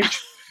one that can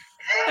reach.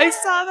 I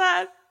saw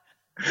that.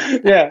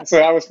 Yeah, so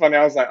that was funny.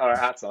 I was like, all right,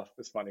 hats off.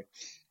 It's funny.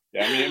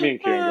 Yeah, me and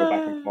Kieran go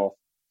back and forth.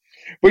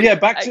 But yeah,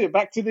 back to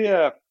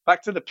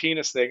the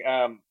penis thing.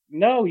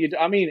 No,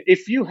 I mean,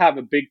 if you have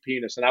a big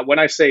penis, and when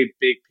I say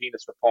big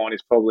penis for porn,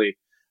 it's probably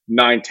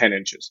 9-10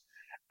 inches,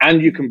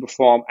 and you can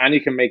perform, and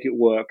you can make it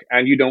work,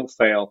 and you don't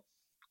fail,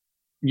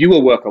 you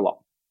will work a lot.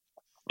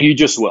 You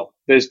just will.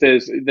 There's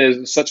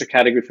such a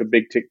category for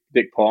big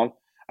dick porn,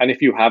 and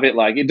if you have it,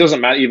 like, it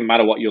doesn't even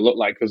matter what you look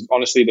like, because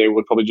honestly, they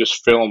would probably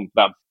just film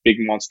that big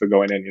monster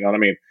going in. You know what I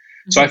mean?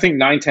 Mm-hmm. So I think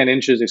 9-10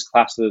 inches is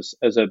classed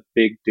as a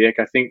big dick.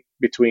 I think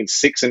between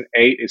 6 and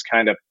 8 is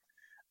kind of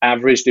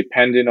average,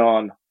 depending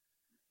on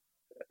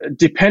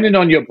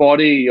your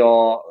body,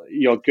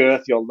 your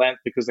girth, your length,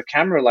 because the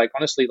camera, like,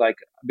 honestly, like,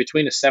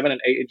 between a 7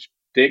 and 8 inch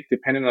dick,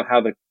 depending on how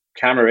the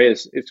camera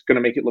is, it's going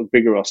to make it look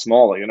bigger or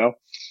smaller, you know?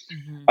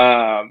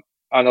 Mm-hmm.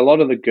 And a lot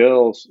of the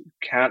girls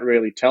can't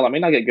really tell. I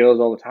mean, I get girls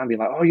all the time being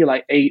like, oh, you're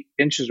like 8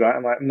 inches, right?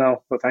 I'm like,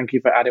 no, but thank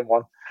you for adding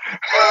one.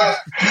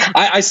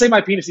 I say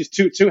my penis is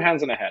two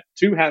hands and a head.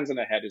 2 hands and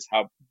a head is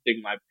how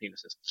big my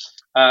penis is.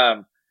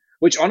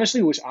 Which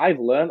I've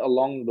learned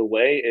along the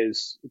way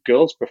is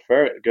girls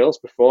prefer it. Girls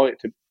prefer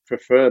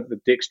the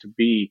dicks to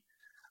be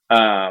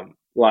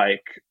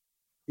like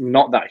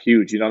not that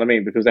huge. You know what I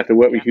mean? Because they have to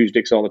work with huge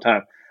dicks all the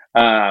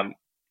time.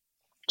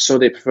 So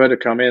they prefer to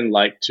come in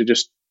like to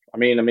just. I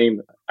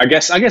mean, I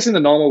guess in the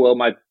normal world,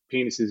 my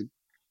penis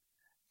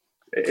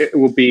it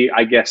will be,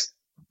 I guess,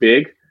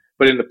 big.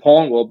 But in the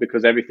porn world,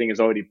 because everything is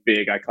already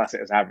big, I class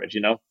it as average.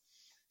 You know,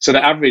 so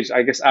the average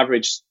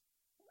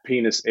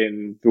penis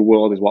in the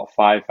world is what,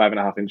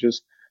 5.5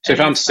 inches. So if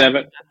I'm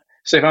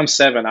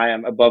 7, I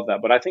am above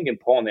that. But I think in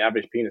porn the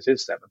average penis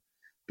is 7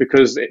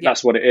 because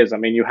that's what it is. I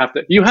mean, you have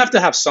to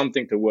have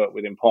something to work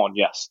with in porn,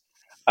 yes,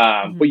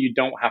 but you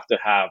don't have to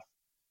have.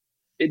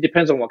 It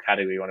depends on what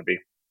category you want to be.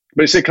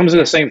 But it comes to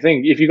the same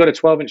thing. If you've got a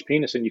 12-inch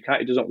penis and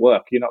it doesn't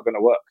work, you're not going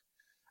to work.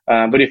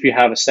 But if you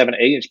have a 7,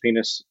 8-inch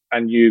penis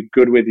and you're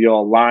good with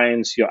your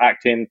lines, your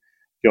acting,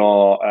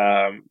 your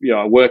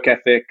work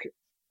ethic,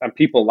 and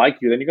people like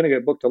you, then you're going to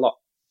get booked a lot.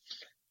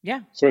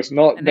 Yeah. So it's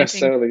not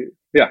necessarily.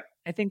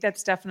 I think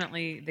that's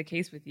definitely the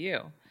case with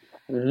you.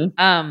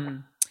 Mm-hmm.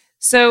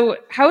 So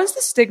how has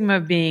the stigma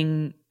of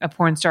being a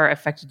porn star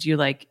affected you,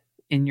 like,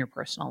 in your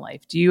personal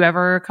life? Do you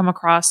ever come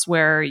across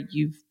where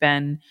you've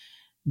been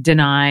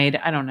denied,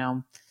 I don't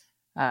know,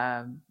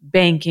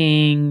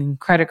 banking,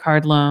 credit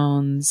card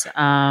loans,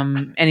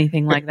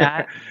 anything like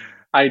that?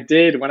 I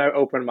did. When I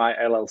opened my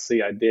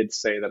LLC, I did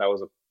say that I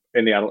was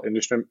in the adult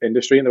industry, and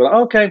they were like,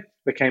 oh, okay.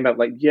 They came back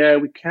like, yeah,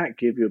 we can't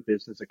give you a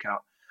business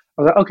account.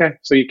 I was like, okay,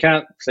 so you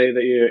can't say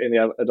that you're in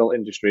the adult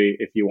industry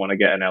if you want to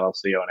get an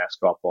LLC or an S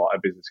corp or a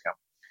business account.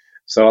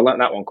 So I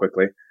learned that one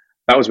quickly.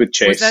 That was with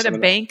Chase. Was that a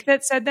bank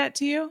that said that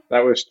to you?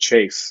 That was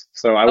Chase.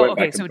 So I went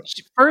back. So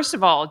first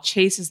of all,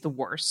 Chase is the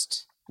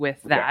worst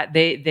with that.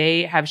 Okay.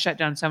 They have shut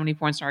down so many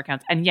porn star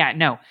accounts. And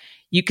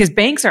because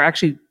banks are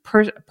actually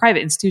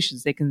private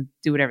institutions. They can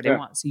do whatever they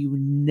want. So you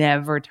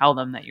never tell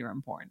them that you're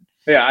in porn.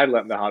 Yeah, I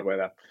learned the hard way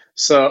there.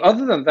 So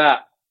other than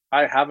that,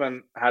 I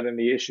haven't had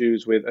any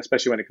issues with,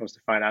 especially when it comes to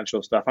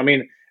financial stuff. I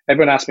mean,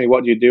 everyone asks me,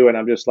 what do you do? And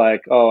I'm just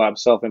like, oh, I'm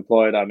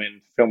self-employed. I'm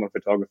in film and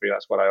photography.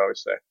 That's what I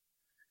always say.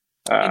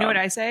 You know what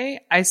I say?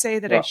 I say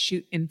that I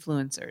shoot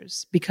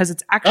influencers because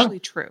it's actually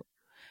true.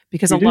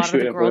 Because a lot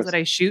of the girls that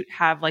I shoot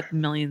have like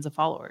millions of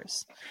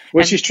followers.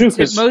 Which is true.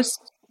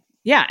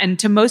 And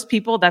to most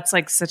people, that's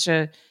like such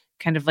a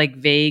kind of like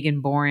vague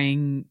and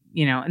boring,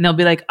 and they'll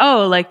be like,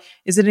 oh, like,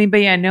 is it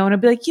anybody I know? And I'll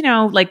be like,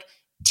 like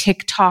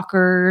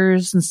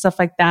TikTokers and stuff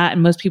like that.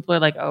 And most people are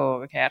like,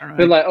 oh, okay, I don't know.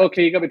 They're like,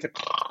 okay, you got me to.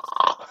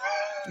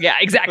 Yeah,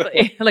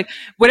 exactly. Like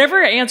whatever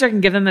answer I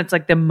can give them that's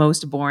like the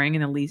most boring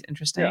and the least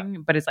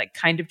interesting, but it's like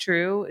kind of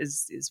true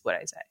is what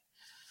I say.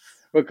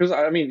 Well, because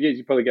I mean,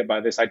 you probably get by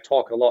this. I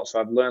talk a lot,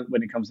 so I've learned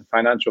when it comes to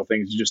financial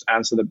things, you just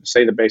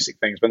say the basic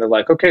things. When they're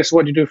like, okay, so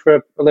what do you do for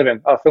a living?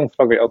 Oh, film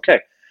photography. Okay.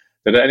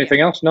 Did anything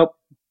else? Nope.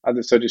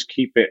 So just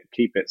keep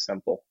it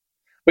simple.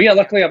 But yeah,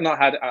 luckily I've not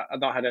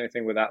had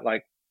anything with that.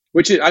 Like,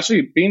 which is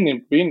actually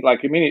being like,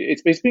 I mean,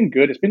 it's been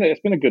good. It's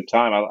been a good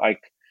time. I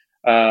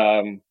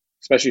like,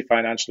 especially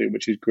financially,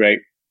 which is great.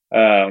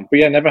 But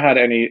yeah, never had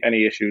any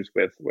issues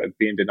with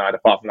being denied,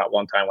 apart from that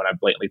one time when I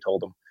blatantly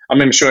told them. I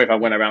mean, I'm sure if I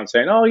went around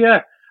saying, oh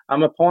yeah,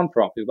 I'm a porn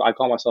prop, I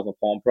call myself a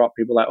porn prop,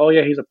 people are like, oh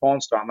yeah, he's a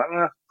porn star. I'm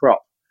like,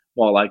 prop.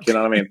 More like, you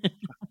know what I mean?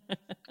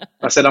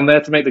 I said, I'm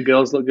there to make the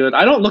girls look good.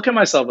 I don't look at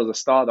myself as a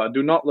star, though. I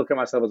do not look at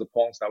myself as a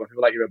porn star. When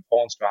people are like, you're a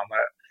porn star, I'm like,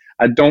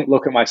 I don't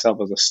look at myself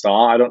as a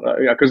star. I don't know.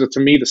 Because to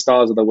me, the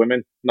stars are the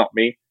women, not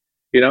me,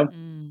 you know?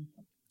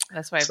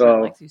 That's why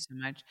everyone likes you so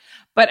much.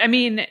 But I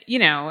mean, you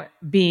know,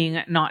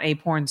 being not a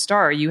porn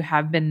star, you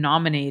have been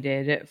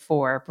nominated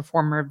for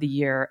Performer of the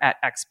Year at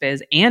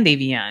XBiz and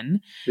AVN,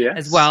 Yes.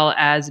 as well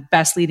as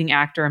Best Leading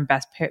Actor and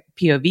Best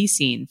POV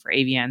Scene for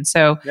AVN.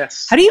 So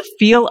Yes. how do you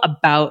feel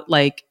about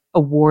like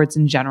awards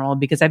in general?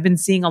 Because I've been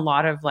seeing a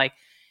lot of like,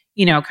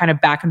 you know, kind of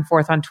back and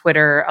forth on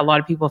Twitter. A lot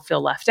of people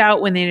feel left out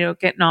when they don't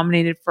get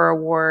nominated for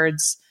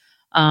awards.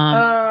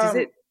 Does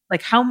it,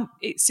 like, how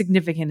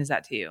significant is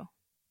that to you?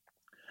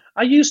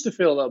 I used to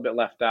feel a little bit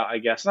left out, I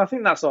guess. And I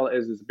think that's all it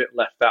is a bit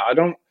left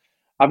out.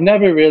 I've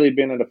never really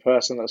been a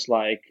person that's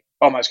like,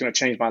 oh, it's going to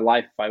change my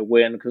life if I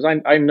win. Because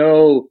I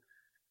know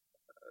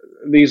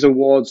these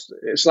awards,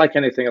 it's like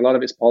anything. A lot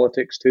of it's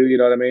politics too, you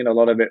know what I mean? A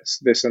lot of it's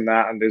this and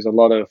that. And there's a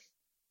lot of,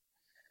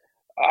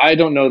 I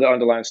don't know the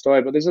underlying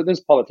story, but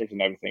there's politics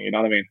and everything, you know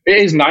what I mean?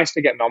 It is nice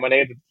to get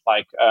nominated,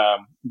 like,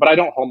 but I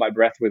don't hold my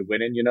breath with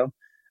winning, you know?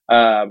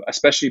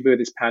 Especially with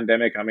this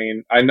pandemic. I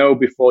mean, I know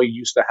before you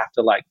used to have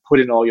to like put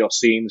in all your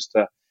scenes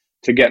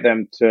to get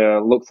them to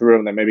look through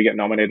and then maybe get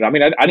nominated. I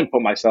mean, I didn't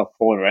put myself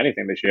forward or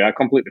anything this year. I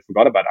completely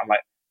forgot about it. I'm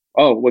like,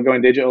 oh, we're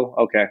going digital?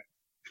 Okay.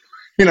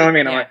 You know what I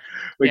mean? I'm like,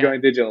 we're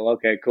going digital.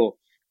 Okay, cool.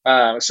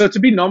 So to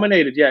be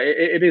nominated, yeah,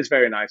 it is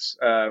very nice.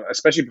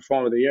 Especially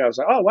Performer of the Year. I was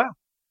like, oh, wow.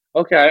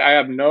 Okay, I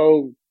have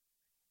no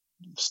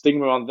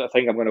stigma on the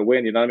thing I'm going to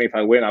win. You know what I mean? If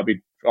I win,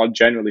 I'll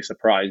genuinely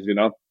surprised, you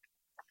know?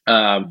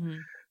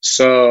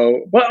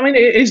 So, but I mean,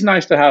 it is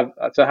nice to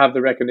have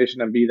the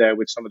recognition and be there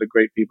with some of the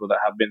great people that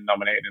have been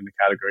nominated in the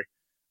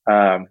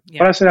category.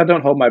 But I said I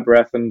don't hold my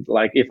breath, and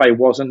like if I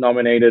wasn't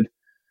nominated,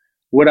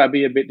 would I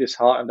be a bit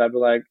disheartened? I'd be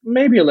like,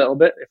 maybe a little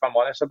bit. If I'm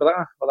honest, I'd be like,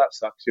 well, that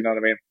sucks. You know what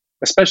I mean?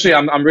 Especially,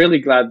 I'm really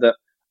glad that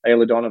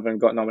Ayla Donovan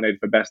got nominated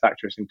for Best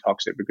Actress in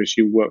Toxic because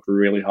she worked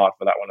really hard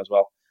for that one as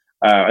well.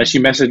 And she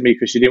messaged me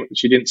because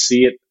she didn't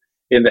see it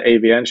in the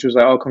AVN. She was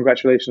like, oh,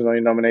 congratulations on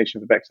your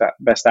nomination for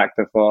Best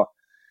Actor for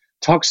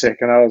Toxic.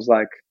 And I was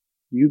like,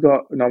 you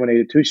got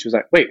nominated too? She was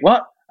like, wait,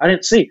 what? I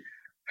didn't see.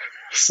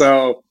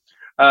 So,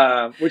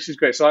 which is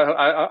great. So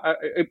I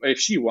if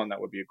she won, that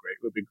would be great.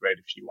 It would be great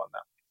if she won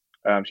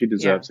that. She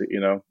deserves it, you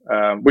know,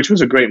 which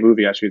was a great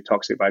movie, actually,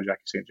 Toxic by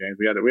Jackie St. James.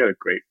 We had a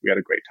great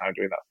time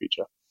doing that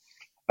feature.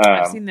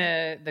 I've seen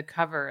the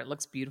cover. It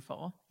looks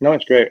beautiful. No,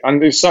 it's great.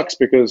 And it sucks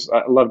because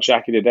I love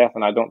Jackie to death,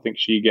 and I don't think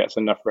she gets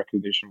enough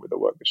recognition with the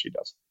work that she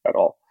does at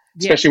all.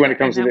 Especially when it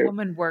comes to that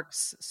woman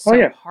works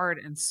so hard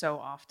and so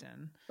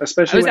often.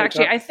 Especially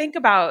I think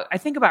about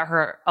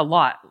her a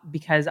lot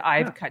because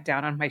I've cut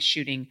down on my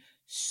shooting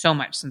so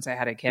much since I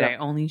had a kid. I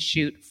only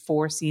shoot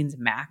 4 scenes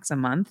max a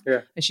month.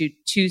 I shoot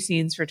 2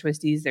 scenes for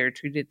Twisties. They're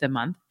treated the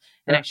month.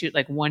 And I shoot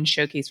like 1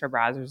 showcase for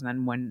Brazzers and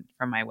then 1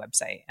 from my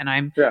website. And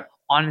I'm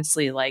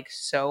honestly like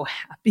so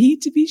happy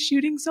to be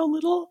shooting so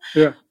little.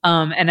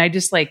 And I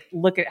just like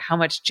look at how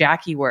much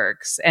Jackie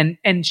works and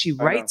she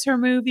writes her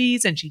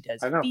movies and she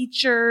does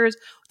features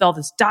with all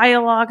this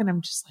dialogue. And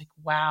I'm just like,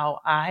 wow,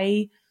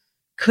 I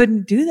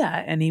couldn't do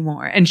that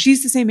anymore. And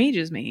she's the same age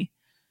as me.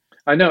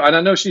 I know. And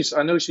I know she's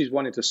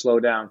wanting to slow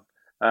down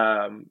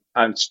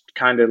and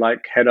kind of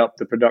like head up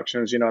the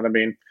productions. You know what I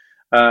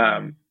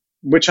mean?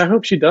 Which I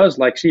hope she does.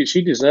 Like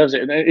she deserves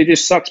it. And it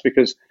just sucks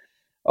because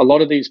a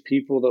lot of these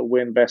people that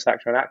win Best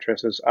Actor and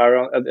Actresses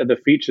are the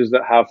features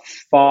that have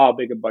far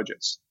bigger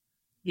budgets.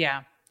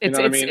 Yeah.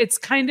 It's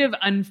kind of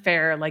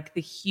unfair, like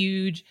the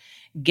huge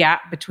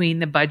gap between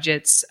the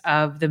budgets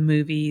of the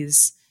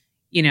movies,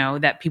 you know,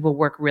 that people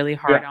work really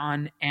hard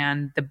on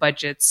and the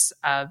budgets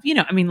of, you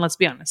know, I mean, let's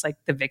be honest, like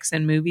the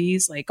Vixen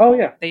movies, like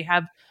they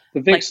have the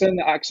Vixen,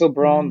 the Axel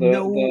Braun,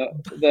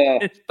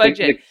 the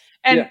budget.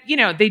 And, you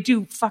know, they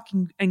do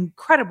fucking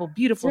incredible,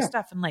 beautiful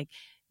stuff. And like,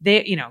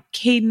 they, you know,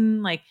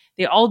 Caden, like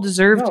they all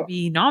deserve to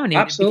be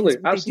nominated. Absolutely.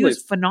 What they do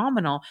is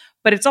phenomenal.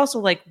 But it's also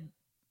like,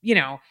 you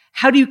know,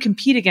 how do you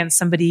compete against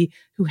somebody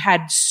who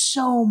had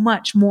so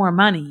much more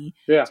money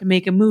to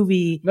make a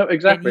movie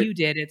than you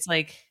did? It's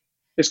like,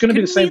 it's going to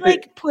be the same thing.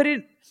 Like put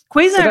it,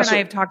 Quasar and I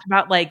have talked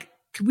about like,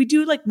 could we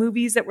do like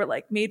movies that were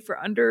like made for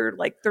under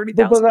like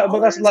 $30,000? But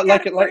that's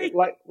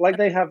like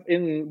they have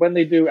when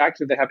they do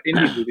acting, they have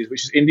indie movies,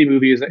 which is indie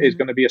movies is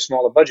going to be a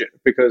smaller budget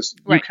because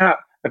you can't.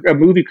 A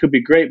movie could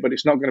be great, but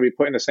it's not going to be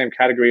put in the same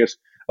category as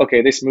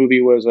okay, this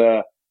movie was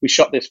we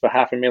shot this for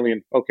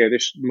 $500,000. Okay,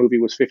 this movie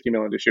was $50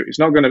 million to shoot. It's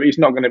not going to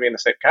be in the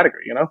same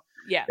category, you know.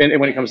 And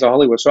when it comes to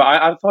Hollywood, so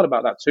I've thought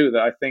about that too.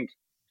 That I think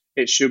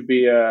it should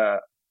be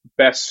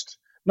best,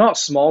 not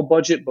small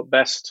budget, but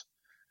best.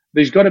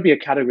 There's got to be a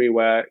category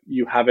where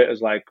you have it as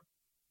like,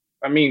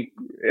 I mean,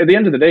 at the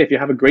end of the day, if you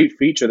have a great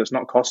feature that's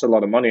not cost a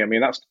lot of money, I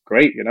mean, that's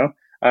great, you know?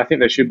 I think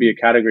there should be a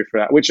category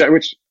for that, which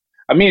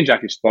me and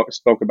Jackie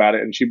spoke about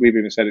it, and we've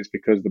even said it's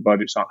because the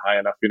budgets aren't high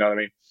enough, you know what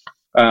I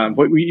mean?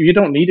 But you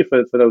don't need it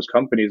for those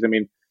companies. I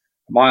mean,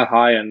 Mile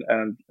High and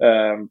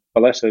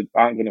Bellesa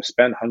aren't going to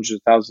spend hundreds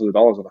of thousands of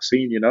dollars on a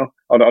scene, you know,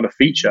 on a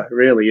feature,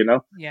 really, you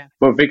know? Yeah.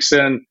 But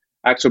Vixen,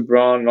 Axel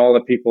Braun and all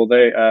the people,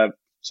 they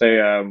say,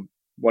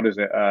 what is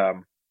it?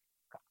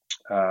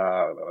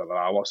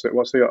 What's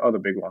the other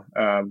big one?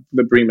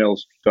 The Bree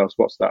Mills does.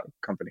 What's that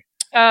company?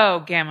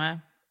 Oh,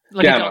 Gamma.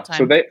 Like Gamma. Adult Time.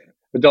 So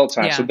Adult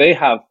Time. Yeah. So they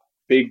have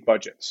big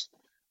budgets.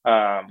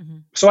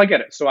 So I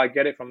get it. So I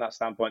get it from that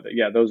standpoint that,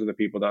 yeah, those are the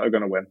people that are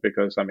going to win,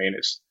 because I mean,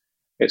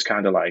 it's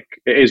kind of like,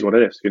 it is what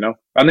it is, you know?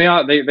 And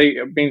I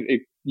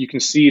mean, you can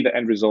see the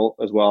end result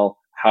as well,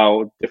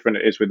 how different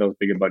it is with those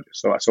bigger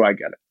budgets. So I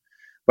get it.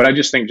 But I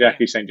just think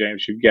Jackie St.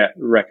 James should get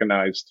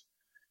recognized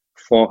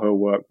for her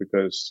work,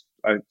 because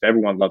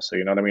everyone loves her,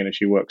 you know what I mean? And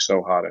she works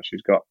so hard, and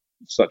she's got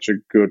such a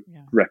good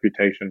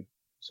reputation.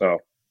 So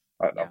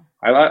I don't know.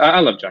 I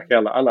love Jackie. I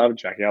love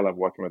Jackie. I love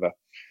working with her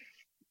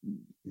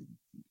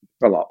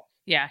a lot.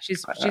 Yeah,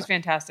 she's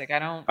fantastic.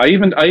 I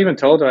even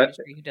told her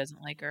who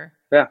doesn't like her.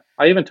 Yeah,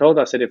 I even told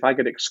her, I said, if I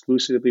could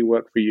exclusively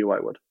work for you, I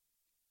would.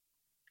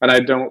 And I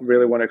don't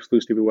really want to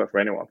exclusively work for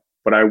anyone,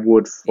 but I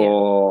would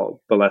for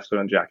Bellessa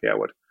and Jackie. I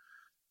would.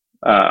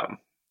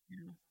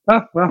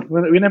 Well,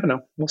 we never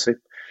know. We'll see.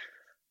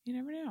 You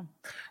never know.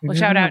 Well,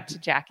 shout out to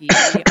Jackie.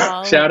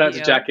 Shout out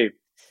to Jackie.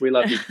 We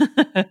love you.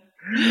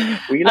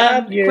 We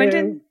love you.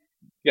 Quentin,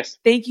 yes.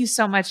 Thank you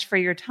so much for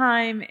your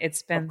time.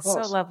 It's been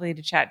so lovely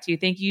to chat to you.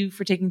 Thank you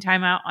for taking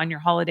time out on your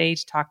holiday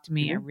to talk to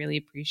me. I really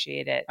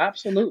appreciate it.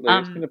 Absolutely.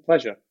 It's been a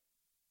pleasure.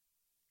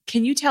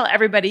 Can you tell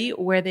everybody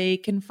where they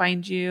can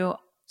find you?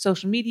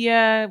 Social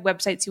media,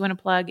 websites you want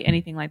to plug,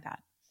 anything like that?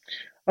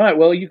 All right.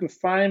 Well, you can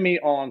find me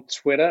on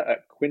Twitter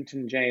at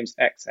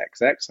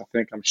QuentinJamesXXX. I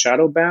think I'm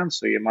shadow banned,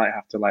 so you might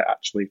have to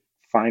actually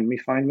find me.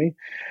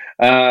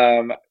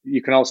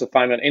 You can also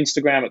find me on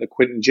Instagram at the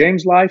Quentin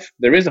James Life.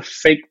 There is a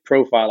fake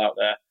profile out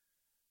there,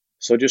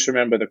 so just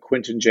remember the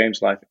Quentin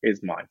James Life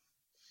is mine.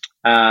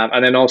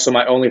 And then also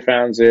my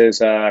OnlyFans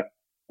is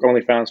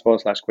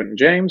OnlyFans/Quentin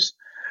James.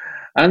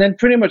 And then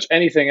pretty much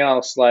anything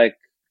else, like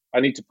I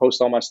need to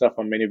post all my stuff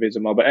on Minivids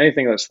and more, but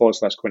anything that's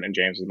 /Quentin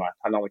James is mine.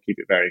 I normally keep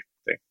it very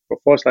thing. But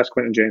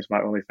 /Quentin James, my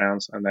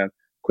OnlyFans, and then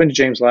Quentin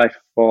James Life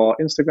for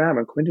Instagram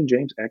and Quentin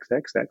James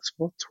XXX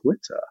for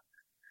Twitter.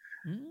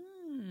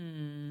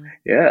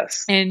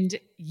 Yes. And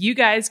you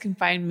guys can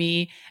find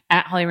me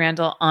at Holly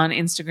Randall on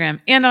Instagram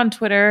and on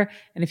Twitter.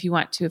 And if you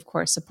want to, of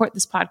course, support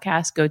this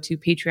podcast, go to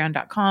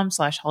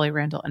patreon.com/Holly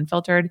Randall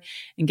Unfiltered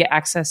and get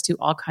access to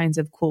all kinds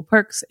of cool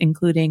perks,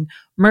 including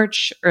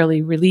merch,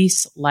 early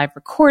release, live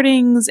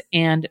recordings,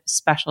 and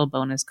special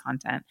bonus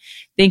content.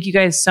 Thank you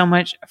guys so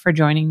much for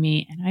joining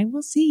me, and I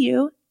will see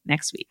you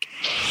next week.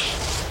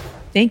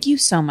 Thank you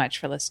so much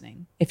for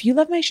listening. If you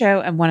love my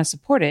show and want to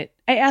support it,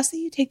 I ask that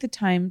you take the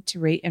time to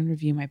rate and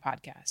review my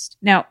podcast.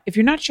 Now, if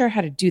you're not sure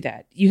how to do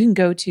that, you can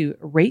go to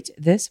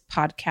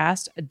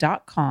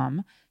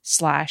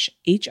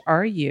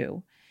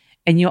ratethispodcast.com/HRU,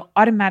 and you'll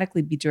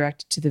automatically be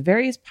directed to the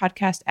various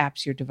podcast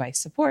apps your device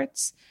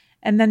supports,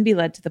 and then be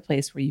led to the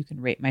place where you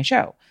can rate my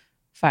show.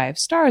 5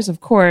 stars,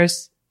 of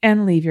course,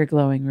 and leave your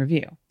glowing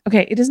review.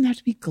 Okay, it doesn't have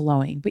to be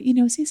glowing, but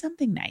say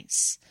something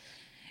nice.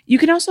 You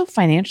can also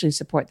financially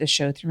support this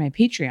show through my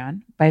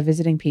Patreon by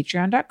visiting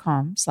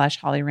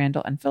patreon.com/Holly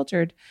Randall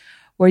Unfiltered,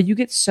 where you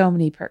get so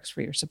many perks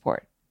for your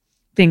support.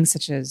 Things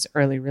such as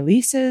early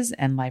releases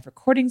and live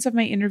recordings of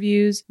my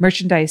interviews,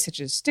 merchandise such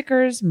as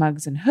stickers,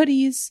 mugs, and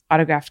hoodies,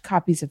 autographed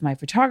copies of my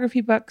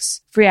photography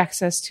books, free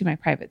access to my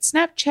private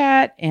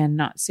Snapchat and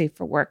Not Safe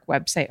for Work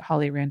website,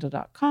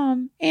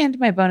 hollyrandall.com, and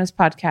my bonus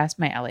podcast,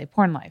 My LA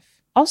Porn Life.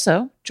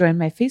 Also, join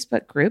my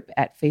Facebook group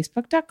at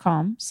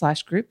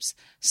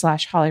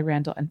facebook.com/groups/Holly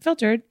Randall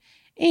Unfiltered,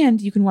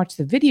 and you can watch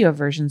the video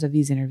versions of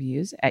these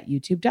interviews at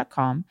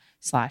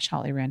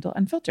youtube.com/Holly Randall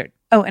Unfiltered.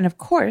 Oh, and of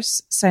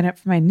course, sign up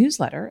for my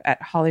newsletter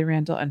at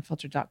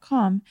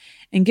hollyrandallunfiltered.com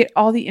and get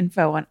all the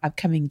info on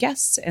upcoming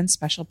guests and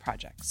special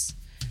projects.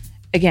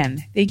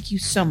 Again, thank you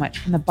so much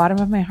from the bottom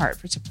of my heart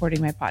for supporting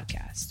my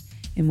podcast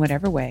in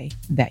whatever way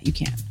that you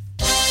can.